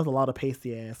 There's a lot of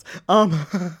pasty ass.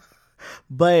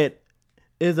 But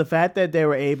is the fact that they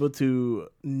were able to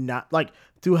not like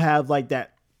to have like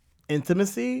that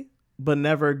intimacy, but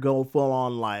never go full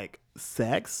on like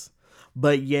sex,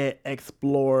 but yet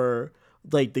explore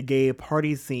like the gay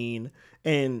party scene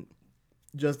and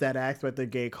just that aspect of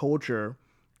gay culture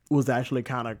was actually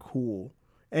kind of cool.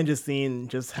 And just seeing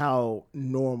just how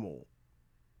normal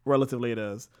relatively it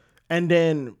is. And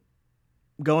then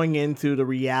going into the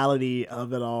reality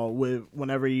of it all with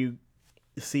whenever you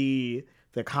see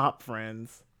the cop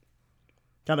friends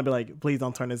kind of be like, please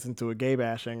don't turn this into a gay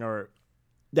bashing, or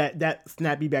that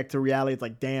snap you back to reality. It's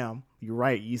like, damn, you're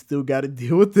right. You still got to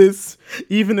deal with this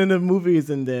even in the movies.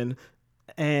 And then,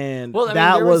 and well, I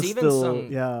mean,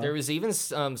 there was even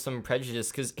some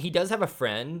prejudice because he does have a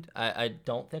friend. I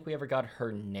don't think we ever got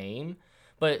her name,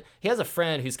 but he has a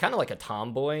friend who's kind of like a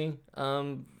tomboy.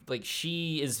 Like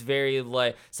she is very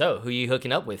like, so who are you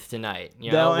hooking up with tonight?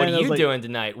 You know, what are you doing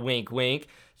tonight? Wink, wink.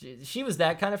 She was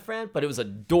that kind of friend, but it was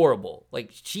adorable.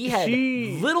 Like she had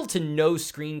little to no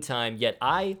screen time, yet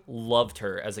I loved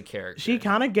her as a character. She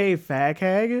kind of gave fag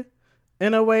hag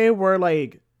in a way where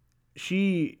like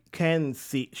she can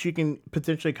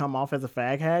potentially come off as a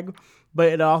fag hag, but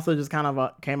it also just kind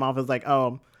of came off as like,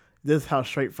 oh, this is how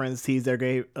straight friends tease their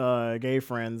gay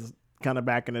friends kind of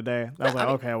back in the day. I was like,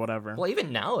 okay, whatever. Well,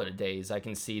 even nowadays I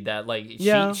can see that like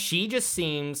she just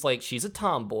seems like she's a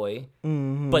tomboy,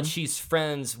 but she's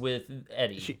friends with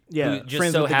Eddie, who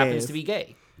just so happens to be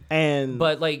gay. And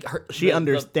but like she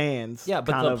understands. But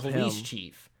the police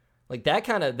chief, like that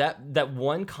kind of that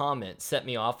one comment set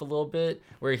me off a little bit,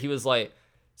 where he was like,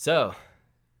 so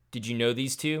did you know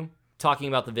these two talking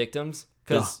about the victims?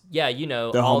 Because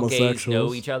all gays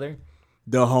know each other.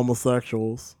 They're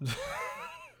homosexuals.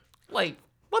 Like,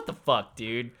 what the fuck,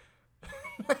 dude?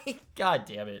 Like, god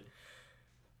damn it.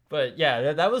 But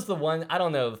yeah, that was the one. I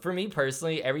don't know. For me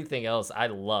personally, everything else I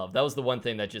love. That was the one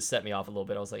thing that just set me off a little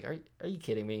bit. I was like, are you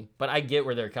kidding me? But I get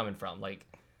where they're coming from. Like,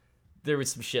 there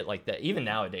was some shit like that. Even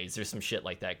nowadays, there's some shit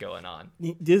like that going on.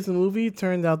 This movie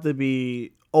turned out to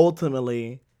be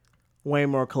ultimately way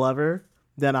more clever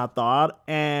than I thought.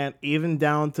 And even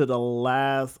down to the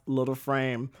last little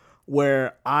frame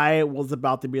where I was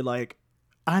about to be like,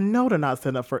 I know they're not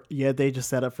set up for... Yeah, they just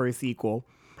set up for a sequel.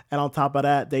 And on top of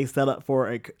that, they set up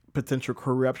for a potential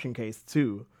corruption case,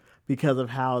 too. Because of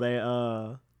how they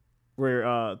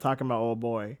were talking about old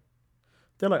boy.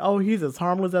 They're like, oh, he's as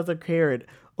harmless as a carrot.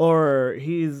 Or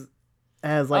he's...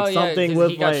 as like something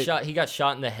with he got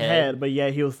shot in the head, but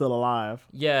yeah, he was still alive.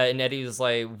 Yeah, and Eddie was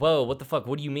like, whoa, what the fuck,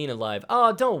 what do you mean alive?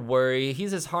 Oh, don't worry,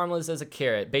 he's as harmless as a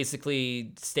carrot,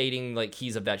 basically stating like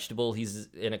he's a vegetable, he's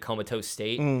in a comatose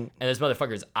state. And this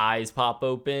motherfucker's eyes pop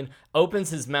open, opens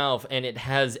his mouth, and it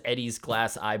has Eddie's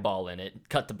glass eyeball in it.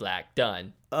 Cut to black,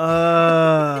 done.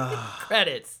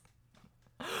 Credits.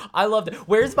 I loved it.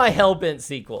 Where's my Hellbent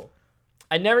sequel?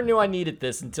 I never knew I needed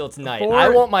this until tonight. I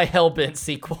want my Hellbent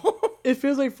sequel. it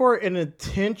feels like for an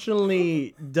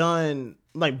intentionally done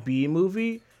like B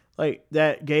movie, like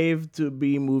that gave to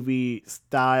B movie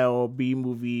style, B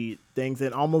movie things,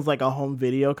 and almost like a home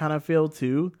video kind of feel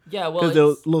too. Yeah, well,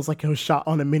 because it looks like it was shot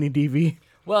on a mini DV.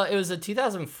 Well, it was a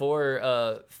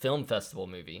 2004 film festival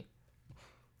movie.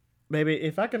 Maybe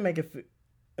if I can make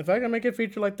a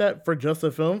feature like that for just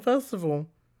a film festival,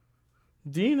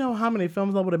 do you know how many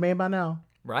films I would have made by now?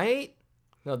 Right?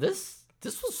 No, this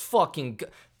was fucking good.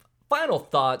 Final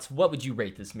thoughts. What would you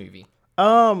rate this movie?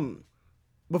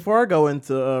 Before I go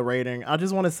into rating, I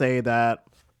just want to say that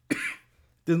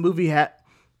this movie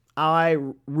I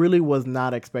really was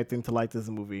not expecting to like this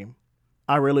movie.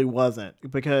 I really wasn't,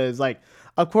 because like,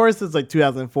 of course it's like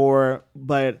 2004,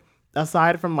 but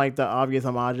aside from like the obvious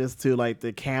homages to like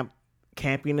the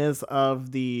campiness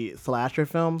of the slasher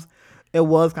films, it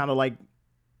was kind of like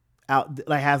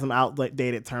has some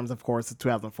outdated terms. Of course, it's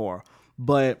 2004,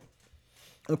 but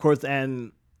of course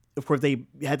they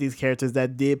had these characters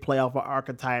that did play off of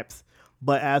archetypes.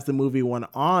 But as the movie went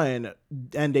on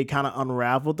and they kind of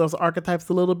unraveled those archetypes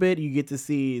a little bit, you get to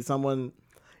see someone,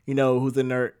 who's a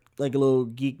nerd, like a little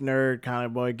geek nerd kind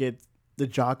of boy, get the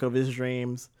jock of his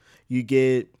dreams. You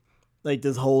get like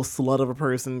this whole slut of a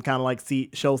person, kind of like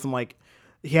show some like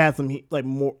he had some like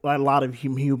more like a lot of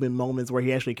human moments where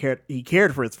he actually cared. He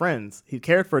cared for his friends. He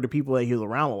cared for the people that he was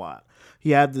around a lot.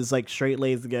 He had this like straight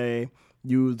laced guy.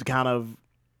 You kind of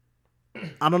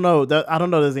I don't know.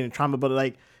 There's any trauma, but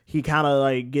like he kind of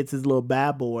like gets his little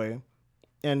bad boy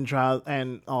and tries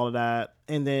and all of that,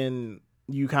 and then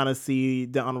you kind of see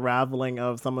the unraveling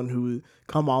of someone who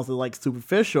come off as like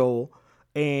superficial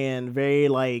and very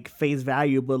like face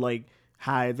value, but like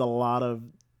hides a lot of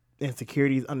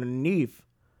insecurities underneath.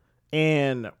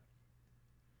 And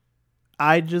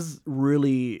I just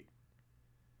really,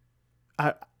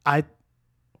 I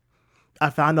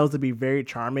found those to be very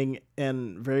charming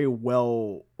and very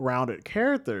well-rounded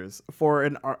characters for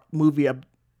an movie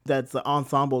that's an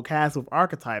ensemble cast with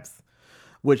archetypes,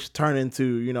 which turn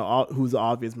into, who's the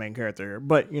obvious main character.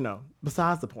 But,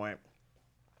 besides the point,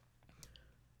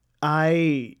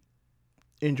 I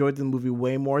enjoyed the movie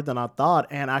way more than I thought,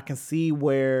 and I can see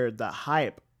where the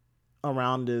hype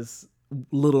around this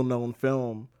little-known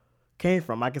film came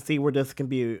from. I can see where this can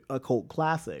be a cult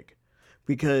classic,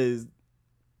 because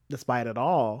despite it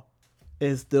all,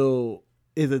 it still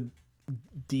is a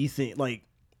decent, like,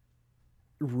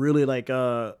 really, like,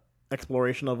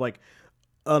 exploration of, like,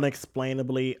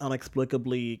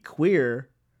 inexplicably queer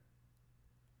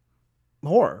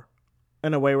horror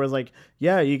in a way where it's like,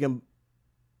 yeah,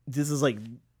 this is like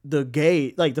the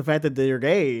gay, like the fact that they're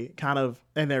gay kind of,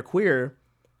 and they're queer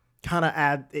kind of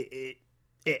it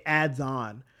adds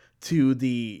on to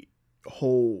the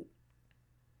whole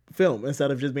film,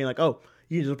 instead of just being like, oh,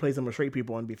 you can just play some straight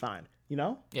people and be fine,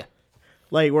 Yeah.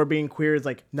 Like, where being queer is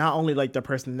like not only like the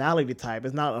personality type,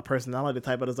 it's not a personality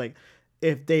type, but it's like,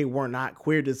 if they were not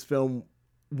queer, this film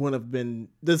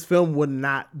would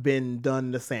not been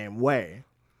done the same way.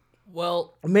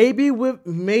 Well, maybe with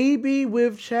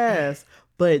Chaz,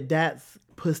 but that's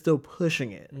still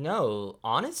pushing it. No,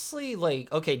 honestly,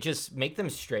 like, okay, just make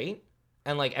them straight,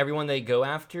 and like everyone they go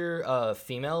after,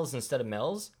 females instead of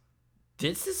males.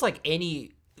 This is like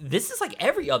every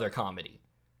other comedy.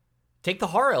 Take the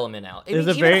horror element out.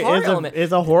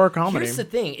 It's a horror comedy. Here's the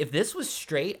thing. If this was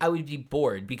straight, I would be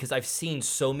bored, because I've seen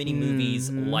so many movies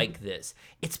like this.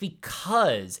 It's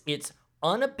because it's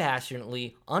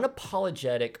unabashedly,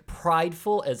 unapologetic,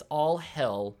 prideful as all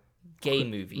hell gay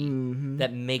movie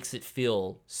that makes it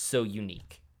feel so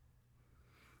unique.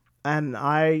 And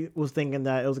I was thinking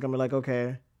that it was going to be like,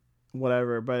 okay,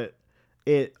 whatever, but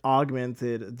it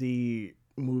augmented the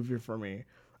movie for me.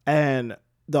 And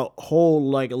the whole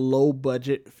like low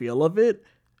budget feel of it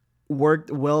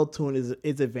worked well to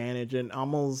its advantage, and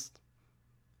almost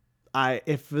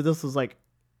if this was like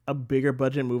a bigger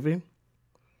budget movie,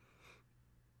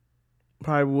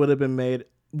 probably wouldn't have been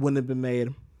made,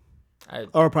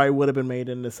 or probably would have been made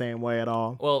in the same way at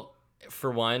all. Well,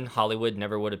 for one, Hollywood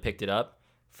never would have picked it up.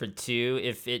 For two,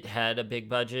 if it had a big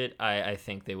budget, I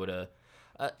think they would have.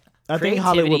 I think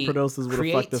Hollywood producers would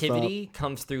have fucked this up. Creativity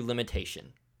comes through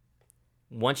limitation.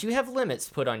 Once you have limits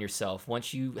put on yourself,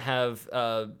 once you have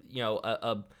a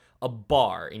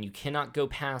bar and you cannot go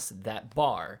past that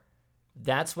bar,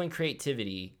 that's when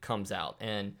creativity comes out.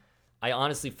 And I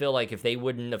honestly feel like if they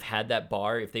wouldn't have had that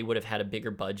bar, if they would have had a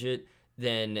bigger budget,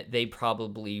 then they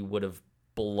probably would have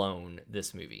blown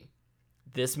this movie.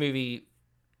 This movie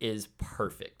is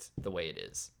perfect the way it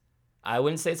is. I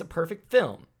wouldn't say it's a perfect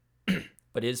film,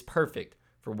 but it is perfect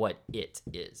for what it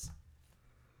is.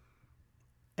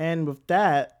 And with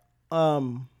that,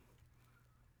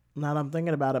 Now that I'm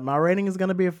thinking about it, my rating is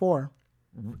gonna be a 4.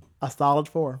 A solid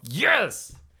 4.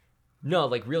 Yes. No,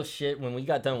 like real shit. When we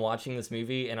got done watching this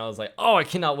movie, and I was like, "Oh, I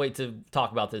cannot wait to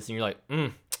talk about this," and you're like,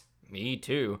 "Me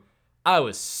too." I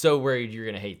was so worried you're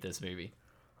gonna hate this movie.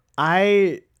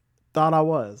 I thought I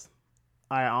was.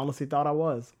 I honestly thought I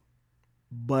was.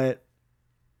 But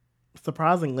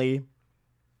surprisingly,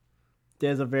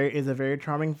 it's a very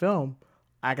charming film.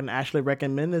 I can actually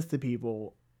recommend this to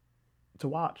people to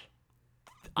watch.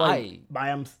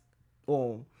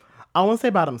 Well, I won't say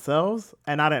by themselves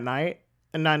and not at night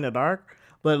and not in the dark,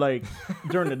 but like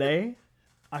during the day,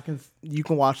 you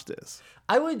can watch this.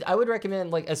 I would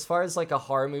recommend, like, as far as like a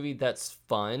horror movie that's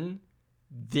fun,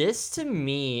 this to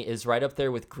me is right up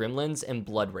there with Gremlins and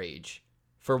Blood Rage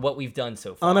for what we've done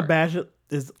so far. Unabashed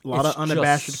is a lot of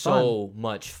unabashed just fun. so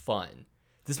much fun.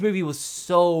 This movie was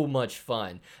so much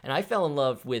fun, and I fell in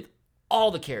love with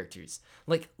all the characters.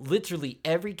 Like literally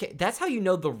that's how you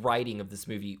know the writing of this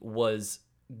movie was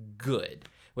good.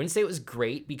 Wouldn't say it was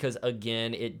great because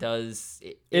again,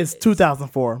 It's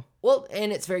 2004. Well,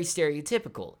 and it's very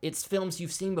stereotypical. It's films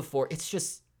you've seen before. It's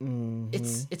just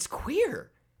it's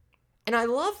queer. And I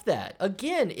love that.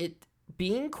 Again,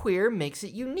 being queer makes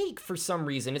it unique for some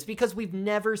reason. It's because we've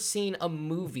never seen a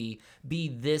movie be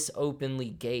this openly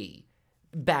gay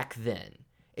back then.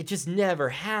 It just never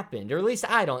happened, or at least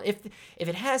I don't. If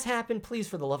it has happened, please,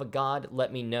 for the love of God,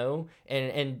 let me know.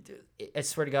 And I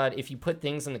swear to God, if you put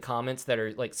things in the comments that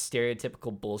are like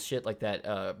stereotypical bullshit, like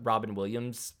that Robin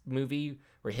Williams movie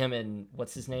where him and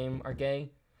what's his name are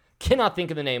gay, cannot think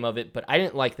of the name of it, but I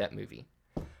didn't like that movie.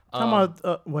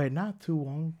 Wait, not Tu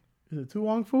Wong. Is it Tu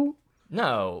Wong Fu?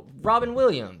 No, Robin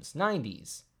Williams,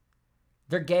 90s.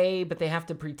 They're gay, but they have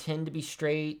to pretend to be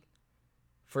straight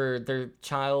for their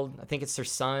child. I think it's their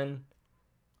son.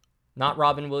 Not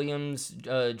Robin Williams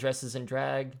dresses in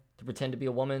drag to pretend to be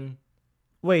a woman.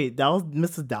 Wait, that was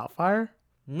Mrs. Doubtfire?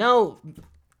 No,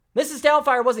 Mrs.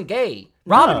 Doubtfire wasn't gay.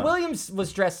 Robin Williams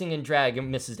was dressing in drag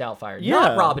in Mrs. Doubtfire.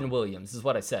 Not Robin Williams, is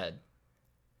what I said.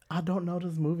 I don't know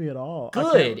this movie at all.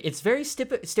 Good. It's very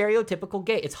stereotypical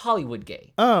gay. It's Hollywood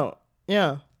gay. Oh,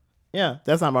 yeah. Yeah,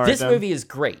 that's not my right. This movie is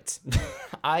great.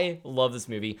 I love this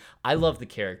movie. I love the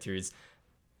characters.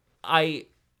 I'm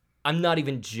not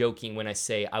even joking when I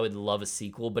say I would love a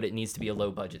sequel, but it needs to be a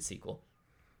low-budget sequel.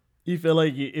 You feel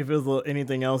like if it was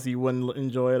anything else, you wouldn't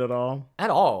enjoy it at all?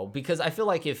 At all, because I feel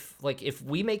like if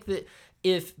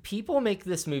people make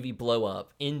this movie blow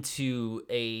up into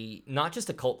a not just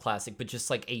a cult classic, but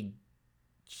just like a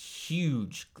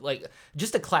huge, like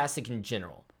just a classic in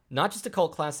general, not just a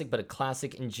cult classic, but a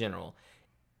classic in general,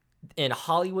 and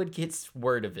Hollywood gets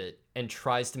word of it and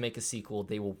tries to make a sequel,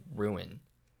 they will ruin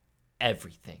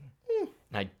everything. And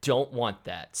I don't want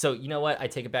that. So you know what? I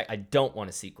take it back. I don't want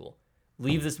a sequel.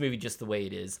 Leave this movie just the way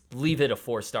it is. Leave it a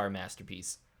 4-star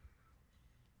masterpiece.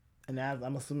 And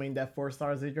I'm assuming that 4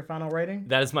 stars is your final rating?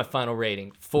 That is my final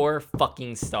rating. 4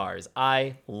 fucking stars.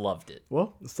 I loved it.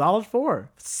 Well, solid 4.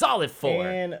 Solid 4.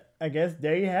 And I guess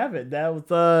there you have it. That was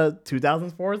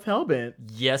 2004's Hellbent.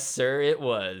 Yes, sir, it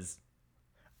was.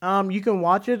 You can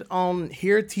watch it on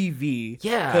Here TV.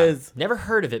 Yeah. Because never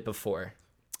heard of it before.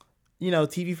 You know,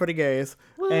 TV for the gays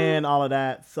and all of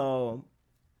that. So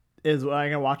I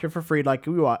can watch it for free like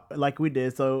we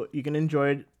did. So you can enjoy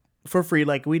it for free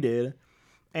like we did.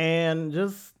 And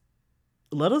just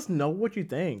let us know what you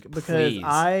think, because Please.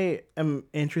 I am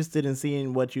interested in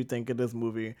seeing what you think of this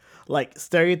movie, like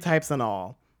stereotypes and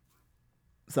all.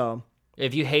 So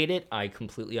if you hate it, I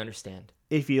completely understand.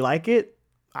 If you like it,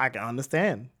 I can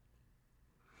understand.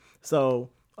 So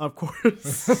of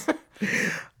course,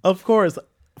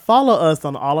 follow us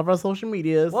on all of our social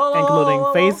medias, including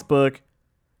Facebook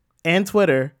and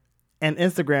Twitter and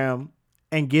Instagram.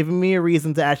 And giving me a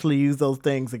reason to actually use those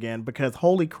things again, because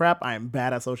holy crap, I am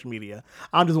bad at social media.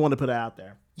 I just want to put it out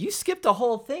there. You skipped a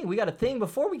whole thing. We got a thing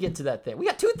before we get to that thing. We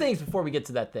got 2 things before we get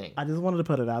to that thing. I just wanted to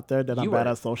put it out there that I'm bad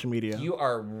at social media. You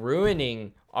are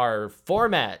ruining our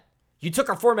format. You took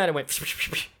our format and went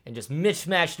and just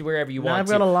mismatched it wherever you want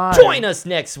to. Lie. Join us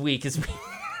next week.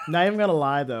 Not even gonna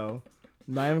lie though.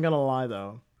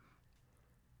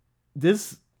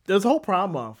 This whole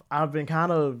Pride Month, I've been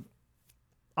kind of,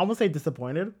 I won't say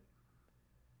disappointed,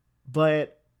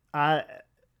 but I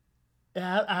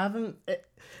haven't.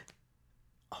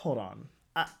 Hold on,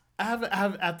 I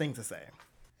have things to say.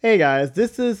 Hey guys,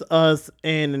 this is us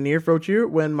in the near future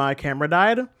when my camera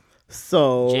died.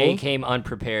 So Jay came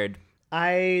unprepared.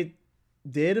 I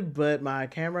did, but my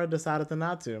camera decided to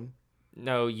not to.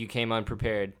 No, you came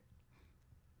unprepared.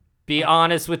 Be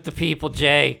honest with the people,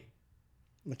 Jay.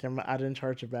 I didn't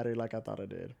charge the battery like I thought I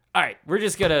did. All right, we're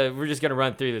just gonna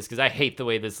run through this because I hate the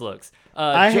way this looks.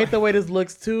 I hate the way this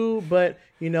looks too, but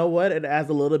you know what? It adds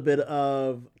a little bit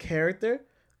of character,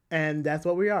 and that's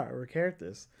what we are. We're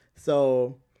characters.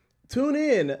 So tune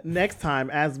in next time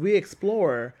as we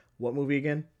explore what movie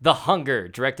again? The Hunger,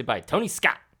 directed by Tony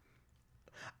Scott.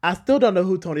 I still don't know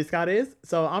who Tony Scott is,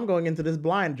 so I'm going into this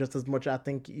blind just as much I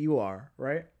think you are,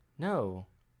 right? No,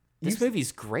 this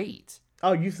movie's great.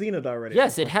 Oh, you've seen it already.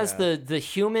 Yes, it has the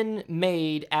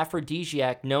human-made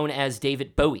aphrodisiac known as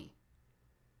David Bowie.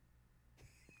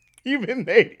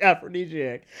 Human-made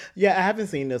aphrodisiac. Yeah, I haven't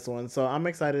seen this one, so I'm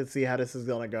excited to see how this is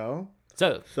gonna go.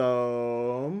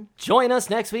 So join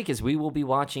us next week as we will be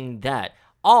watching that.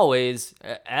 Always,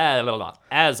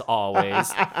 as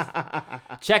always,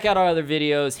 check out our other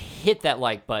videos, hit that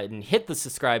like button, hit the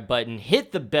subscribe button,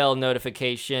 hit the bell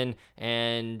notification,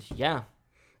 and yeah.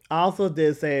 I also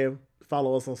did say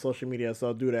follow us on social media,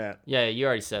 so do that. Yeah, you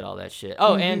already said all that shit.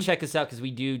 Oh, and check us out because we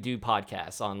do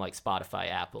podcasts on like Spotify,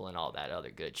 Apple, and all that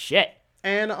other good shit.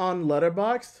 And on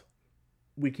Letterboxd,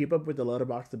 we keep up with the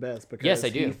Letterboxd the best. Because yes, I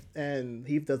do.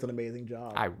 Heath does an amazing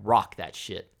job. I rock that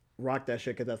shit. Rock that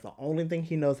shit because that's the only thing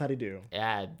he knows how to do.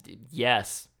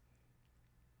 Yes.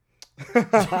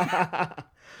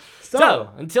 So,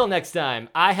 until next time,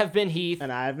 I have been Heath.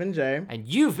 And I've been Jay. And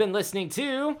you've been listening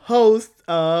to Host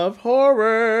of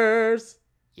Horrors.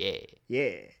 Yeah.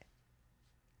 Yeah.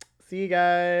 See you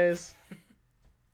guys.